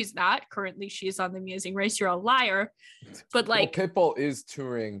no, she's not. Currently, she's on the Amazing Race. You're a liar. But like Pitbull is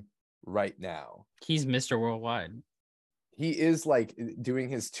touring right now. He's Mr. Worldwide. He is like doing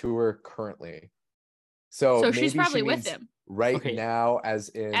his tour currently. So she's maybe she probably with means him. right Okay. now, as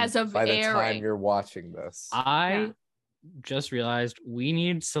of by the time airing. you're watching this. I just realized we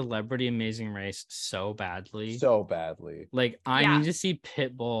need Celebrity Amazing Race so badly. So badly. Like I Yeah. need to see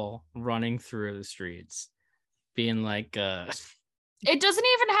Pitbull running through the streets, being like, It doesn't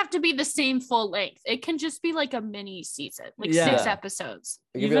even have to be the same full length. It can just be like a mini season, like Yeah. 6 episodes.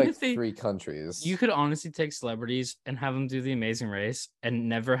 It could be Even like if they- 3 countries. you could honestly take celebrities and have them do the Amazing Race and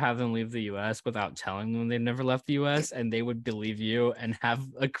never have them leave the US without telling them they've never left the US, and they would believe you and have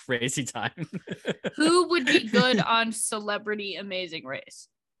a crazy time. Who would be good on Celebrity Amazing Race?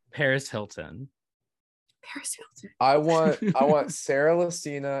 Paris Hilton. Paris Hilton. I want Sarah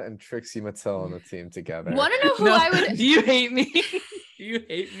Lucina and Trixie Mattel on the team together. Want to know who No, I would Do you hate me? Do you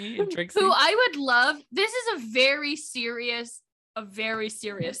hate me and Trixie? who I would love? This is a very serious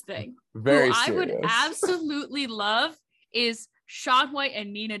thing. Very Who serious. I would absolutely love is Shaun White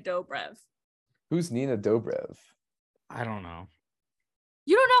and Nina Dobrev. Who's Nina Dobrev? I don't know.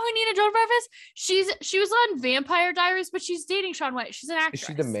 You don't know who Nina Dobrev is? She was on Vampire Diaries, but she's dating Shaun White. She's an Is actress.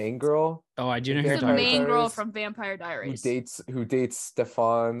 she the main girl? Oh, I do know She's who you're She's the talking main about. girl Diaries? from Vampire Diaries. Who dates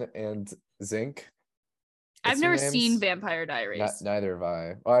Stefan and Zinc? I've What's their never names? seen Vampire Diaries. Neither have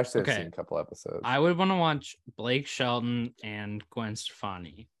I. Well, actually, Okay. I've seen a couple episodes. I would want to watch Blake Shelton and Gwen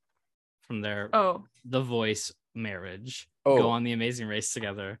Stefani from their Oh, The Voice marriage Oh. go on The Amazing Race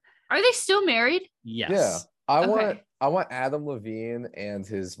together. are they still married? Yes. Yeah, Okay. I want Adam Levine and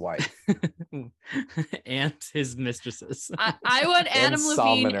his wife. And his mistresses. I want And Adam Levine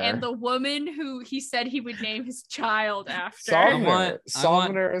Summoner. and the woman who he said he would name his child after. Summoner. I want-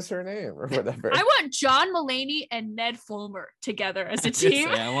 Summoner is her name or whatever. I want John Mulaney and Ned Fulmer together as a I was gonna team.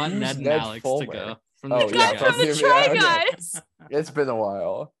 say, I want Who's Ned and Ned Alex Fulmer? to go from Oh, the The yeah, guy Try from the Guys. Try okay. Guys. It's been a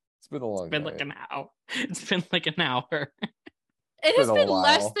while. It's been a long It's been night. like an hour. It's been like an hour. It has been a been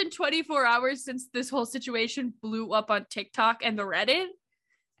less while. than 24 hours since this whole situation blew up on TikTok and the Reddit.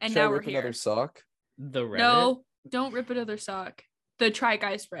 And Should I now we're rip here. another sock? The Reddit. No, don't rip another sock. The Try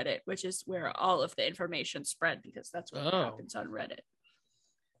Guys Reddit, which is where all of the information spread because that's what Oh. happens on Reddit.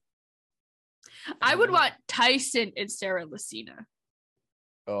 I would want Tyson and Sarah Lucina.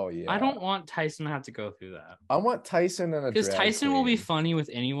 Oh yeah. I don't want Tyson to have to go through that. I want Tyson and a Because drag Tyson will be queen. funny with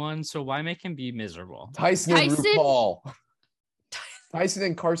anyone, so why make him be miserable? Tyson and Tyson- RuPaul. Tyson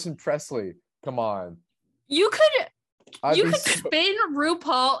and Carson Presley. Come on. You could I'd you be could so- spin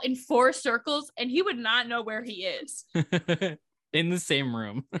RuPaul in 4 circles and he would not know where he is. In the same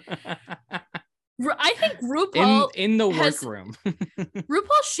room. I think RuPaul in the has- workroom.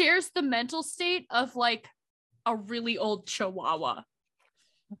 RuPaul shares the mental state of like a really old chihuahua.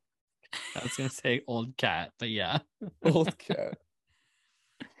 I was gonna say old cat, but yeah. Old cat.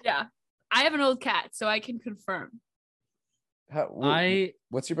 Yeah. I have an old cat, so I can confirm.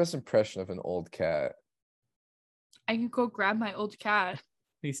 What's your best impression of an old cat? I can go grab my old cat.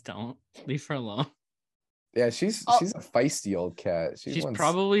 Please don't. Leave her alone. Yeah, she's Oh. a feisty old cat. She's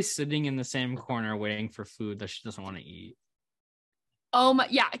probably sitting in the same corner waiting for food that she doesn't want to eat. Oh my,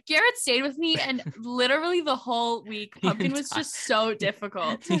 yeah. Garrett stayed with me, and literally the whole week, The Pumpkin was just so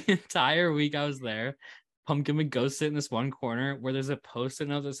difficult. The entire week I was there, Pumpkin would go sit in this one corner where there's a post-it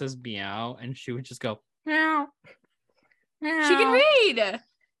note that says meow, and she would just go meow, meow. She can read.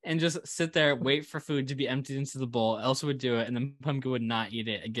 And just sit there, wait for food to be emptied into the bowl. Elsa would do it, and then Pumpkin would not eat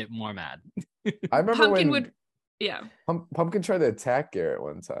it and get more mad. I remember Pumpkin when would, yeah. Pumpkin tried to attack Garrett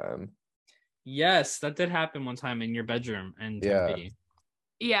one time. Yes, that did happen one time in your bedroom in Yeah. Tempe.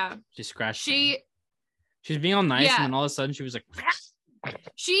 Yeah. She scratched me. She She was being all nice, Yeah. and then all of a sudden she was like,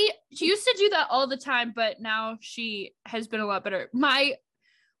 she used to do that all the time, but now she has been a lot better.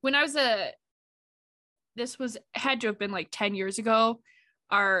 When I was had to have been like 10 years ago.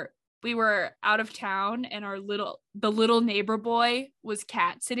 We were out of town, and the little neighbor boy was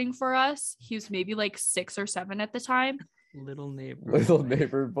cat sitting for us. He was maybe like 6 or 7 at the time. little neighbor. Little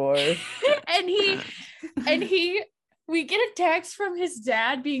neighbor boy. and we get a text from his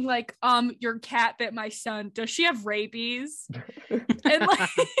dad being like, your cat bit my son. Does she have rabies? And like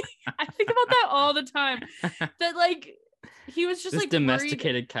I think about that all the time. That like he was just This like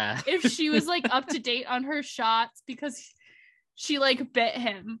domesticated cat. worried if she was like up to date on her shots because she like bit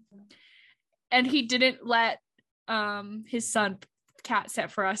him. And he didn't let his son cat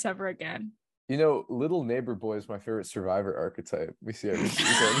sit for us ever again. You know, little neighbor boy is my favorite Survivor archetype. We see every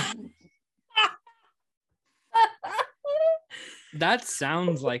season. That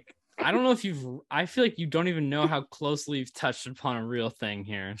sounds like, I don't know if I feel like you don't even know how closely you've touched upon a real thing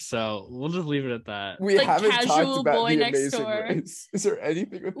here. So we'll just leave it at that. We Like haven't casual talked about boy the next Amazing door. Race. Is there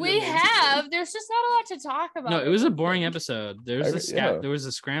anything with the We Amazing have. Race? There's just not a lot to talk about. No, it was a boring think. episode. There was Okay, yeah. there was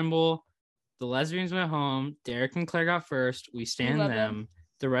a scramble. The lesbians went home. Derek and Claire got first. We stand love them. them.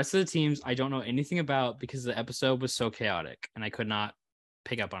 The rest of the teams I don't know anything about because the episode was so chaotic and I could not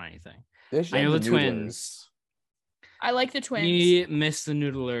pick up on anything. They should I know have the Noodlers. twins. I like the twins. We missed the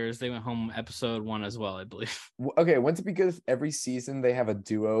Noodlers. They went home episode 1 as well, I believe. Okay, wouldn't it be good if every season they have a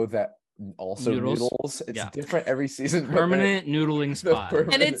duo that also Noodles? noodles? It's Yeah. different every season. but Permanent noodling the spot.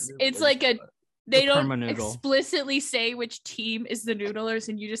 permanent And it's noodling like a spot. they The don't perma-noodle. explicitly say which team is the noodlers,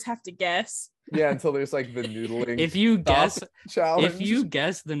 and you just have to guess. Yeah, until there's like the noodling If you guess challenge. if you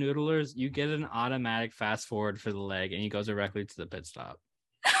guess the Noodlers, you get an automatic fast forward for the leg and you go directly to the pit stop.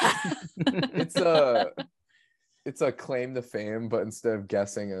 it's a claim to fame, but instead of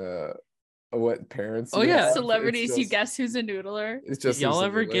guessing what parents Oh, you yeah. have, Celebrities, it's you just- guess who's a noodler. It's Did just y'all a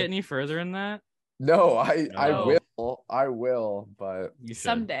ever noodler. get any further in that? No, I No. will, but You should.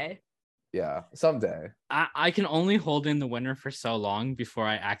 Someday. yeah, someday. I can only hold in the winner for so long before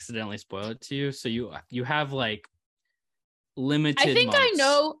I accidentally spoil it to you. So you have like limited. I think months.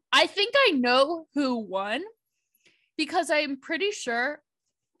 I think I know who won because I'm pretty sure,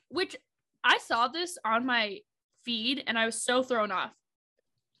 which I saw this on my feed and I was so thrown off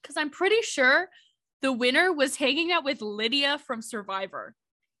because I'm pretty sure the winner was hanging out with Lydia from Survivor.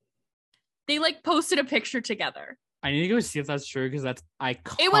 They like posted a picture together. I need to go see if that's true because that's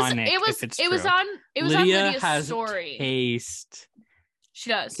iconic. It was true. on Lydia Lydia's has story. taste. She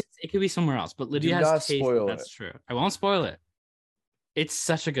does. It could be somewhere else, but Lydia Do not has taste. spoil That's it. true. I won't spoil it. It's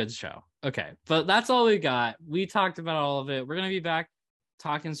such a good show. Okay, but that's all we got. We talked about all of it. We're gonna be back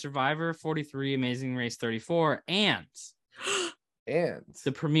talking Survivor 43, Amazing Race 34, and And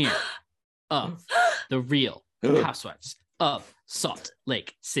the premiere of the Real Housewives of Salt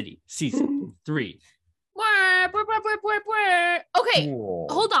Lake City season 3. Okay,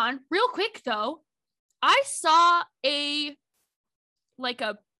 hold on. Real quick though. I saw a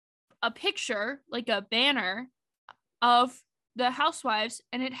picture, like a banner of the housewives,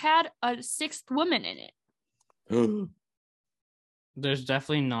 and it had a 6th woman in it. There's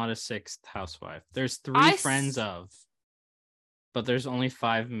definitely not a 6th housewife. There's 3 I friends of, but there's only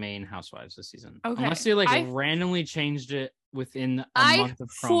 5 main housewives this season. Okay. Unless they I- randomly changed it within a I month of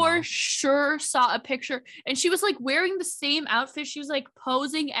promo. for sure saw a picture, and she was like wearing the same outfit. She was like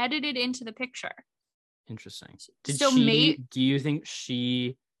posing, edited into the picture. Interesting. So mate- do you think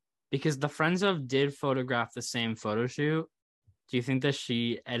she, because the friends of did photograph the same photo shoot, do you think that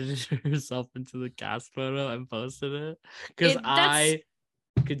she edited herself into the cast photo and posted it? Because I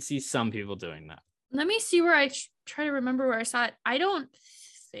could see some people doing that. Let me see where I try to remember where I saw it. I don't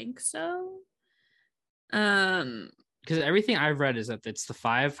think so. Because everything I've read is that it's the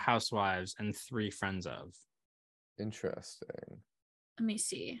 5 housewives and 3 friends of. interesting. Let me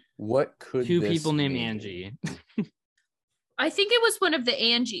see. What could 2 this people named mean? Angie. I think it was one of the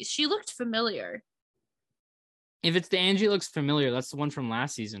Angies. She looked familiar. If it's the Angie that looks familiar, that's the one from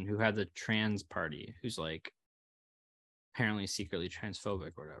last season who had the trans party, who's like apparently secretly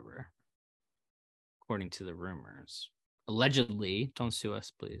transphobic or whatever, according to the rumors. Allegedly. Don't sue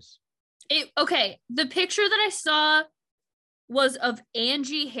us, please. Okay, the picture that I saw was of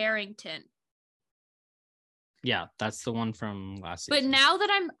Angie Harrington. Yeah, that's the one from last But season. now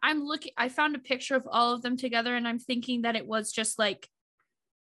that I'm looking, I found a picture of all of them together, and I'm thinking that it was just like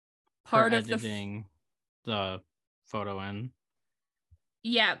part Her of editing the photo in.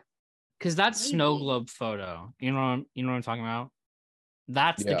 Yeah. Because that snow Maybe. globe photo, you know what I'm talking about?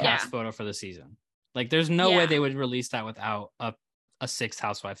 That's the Yeah. cast Yeah. photo for the season. Like, there's no way Yeah. they would release that without a 6th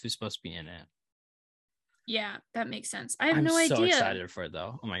housewife who's supposed to be in it. Yeah, that makes sense. I have I'm no so idea excited for it,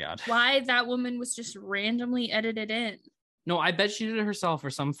 though. Oh my god. why that woman was just randomly edited in. No, I bet she did it herself, or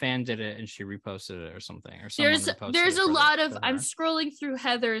some fan did it and she reposted it or something. Or someone There's reposted there's it a for lot the- of for I'm her. scrolling through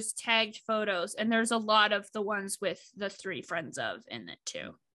Heather's tagged photos, and there's a lot of the ones with the 3 friends of in it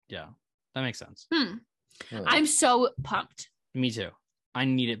too. Yeah, that makes sense. Huh. I'm so pumped. Me too. I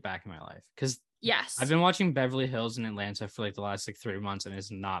need it back in my life because Yes. I've been watching Beverly Hills in Atlanta for like the last 3 months and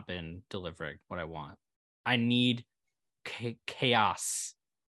it's not been delivering what I want. I need chaos.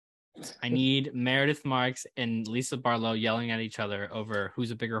 I need Meredith Marks and Lisa Barlow yelling at each other over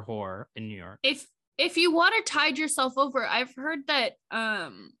who's a bigger whore in New York. If you want to tide yourself over, I've heard that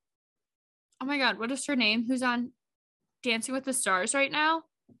oh my god, what is her name? Who's on Dancing with the Stars right now?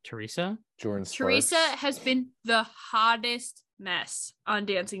 Teresa? Jordan Teresa Sparks. has been the hottest mess on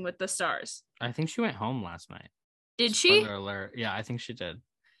Dancing with the Stars. I think she went home last night. Did she? Spoiler alert. Yeah, I think she did.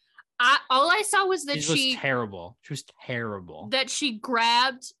 All I saw was that She was terrible. She was terrible. that she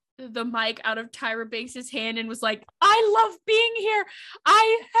grabbed the mic out of Tyra Banks' hand and was like, I love being here.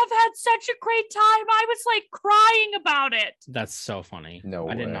 I have had such a great time. I was like crying about it. That's so funny. No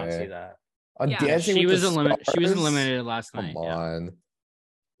I did not way. see that. On Yeah. Dancing She with was the she was Stars? eliminated last Come night. Yeah. on.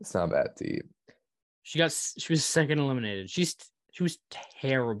 It's not that deep. She was second eliminated. She was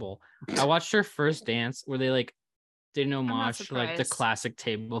terrible. I watched her first dance where they like did an not homage to like the surprised. classic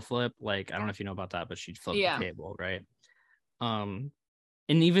table flip. Like, I don't know if you know about that, but she'd flip Yeah. the table, right?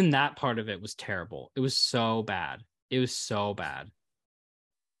 And even that part of it was terrible. It was so bad. It was so bad.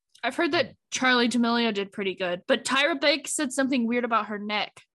 I've heard that Charlie D'Amelio did pretty good, but Tyra Banks said something weird about her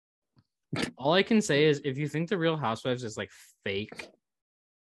neck. All I can say is if you think the Real Housewives is like fake,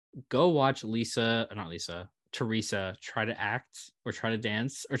 go watch Teresa try to act or try to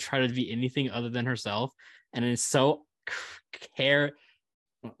dance or try to be anything other than herself. And it's so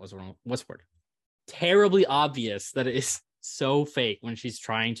what's the word? Terribly obvious that it is so fake when she's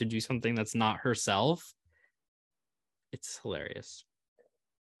trying to do something that's not herself. It's hilarious.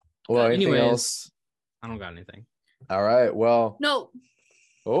 Well, anything anyways. else? I don't got anything. All right. Well. No.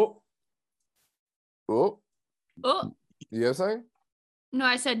 Oh. Oh, You have something? No,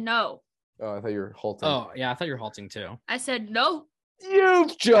 I said no. Oh, I thought you were halting. Oh, yeah, I thought you were halting too. I said no.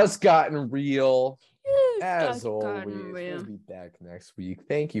 You've just gotten real. You As just got always, real. we'll be back next week.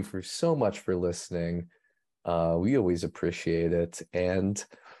 Thank you for so much for listening. We always appreciate it. And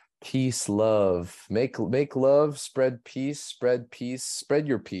peace, love. Make love, spread peace, spread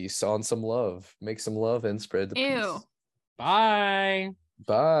your peace on some love. Make some love and spread the Ew. peace. Bye.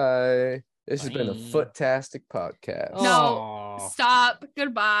 Bye. This has been a Bye. Foot-tastic podcast. No. Aw. Stop.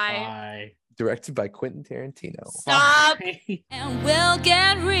 Goodbye. Bye. Directed by Quentin Tarantino. Stop. Bye. And we'll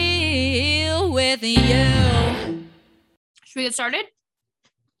get real with you. Should we get started?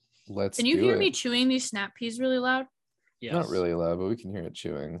 Let's Can you do hear it. me chewing these snap peas really loud? Yes. Not really loud, but we can hear it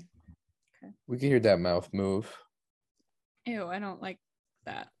chewing. Okay. We can hear that mouth move. Ew, I don't like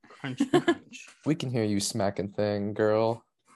that. Crunch, crunch. We can hear you smacking thing, girl.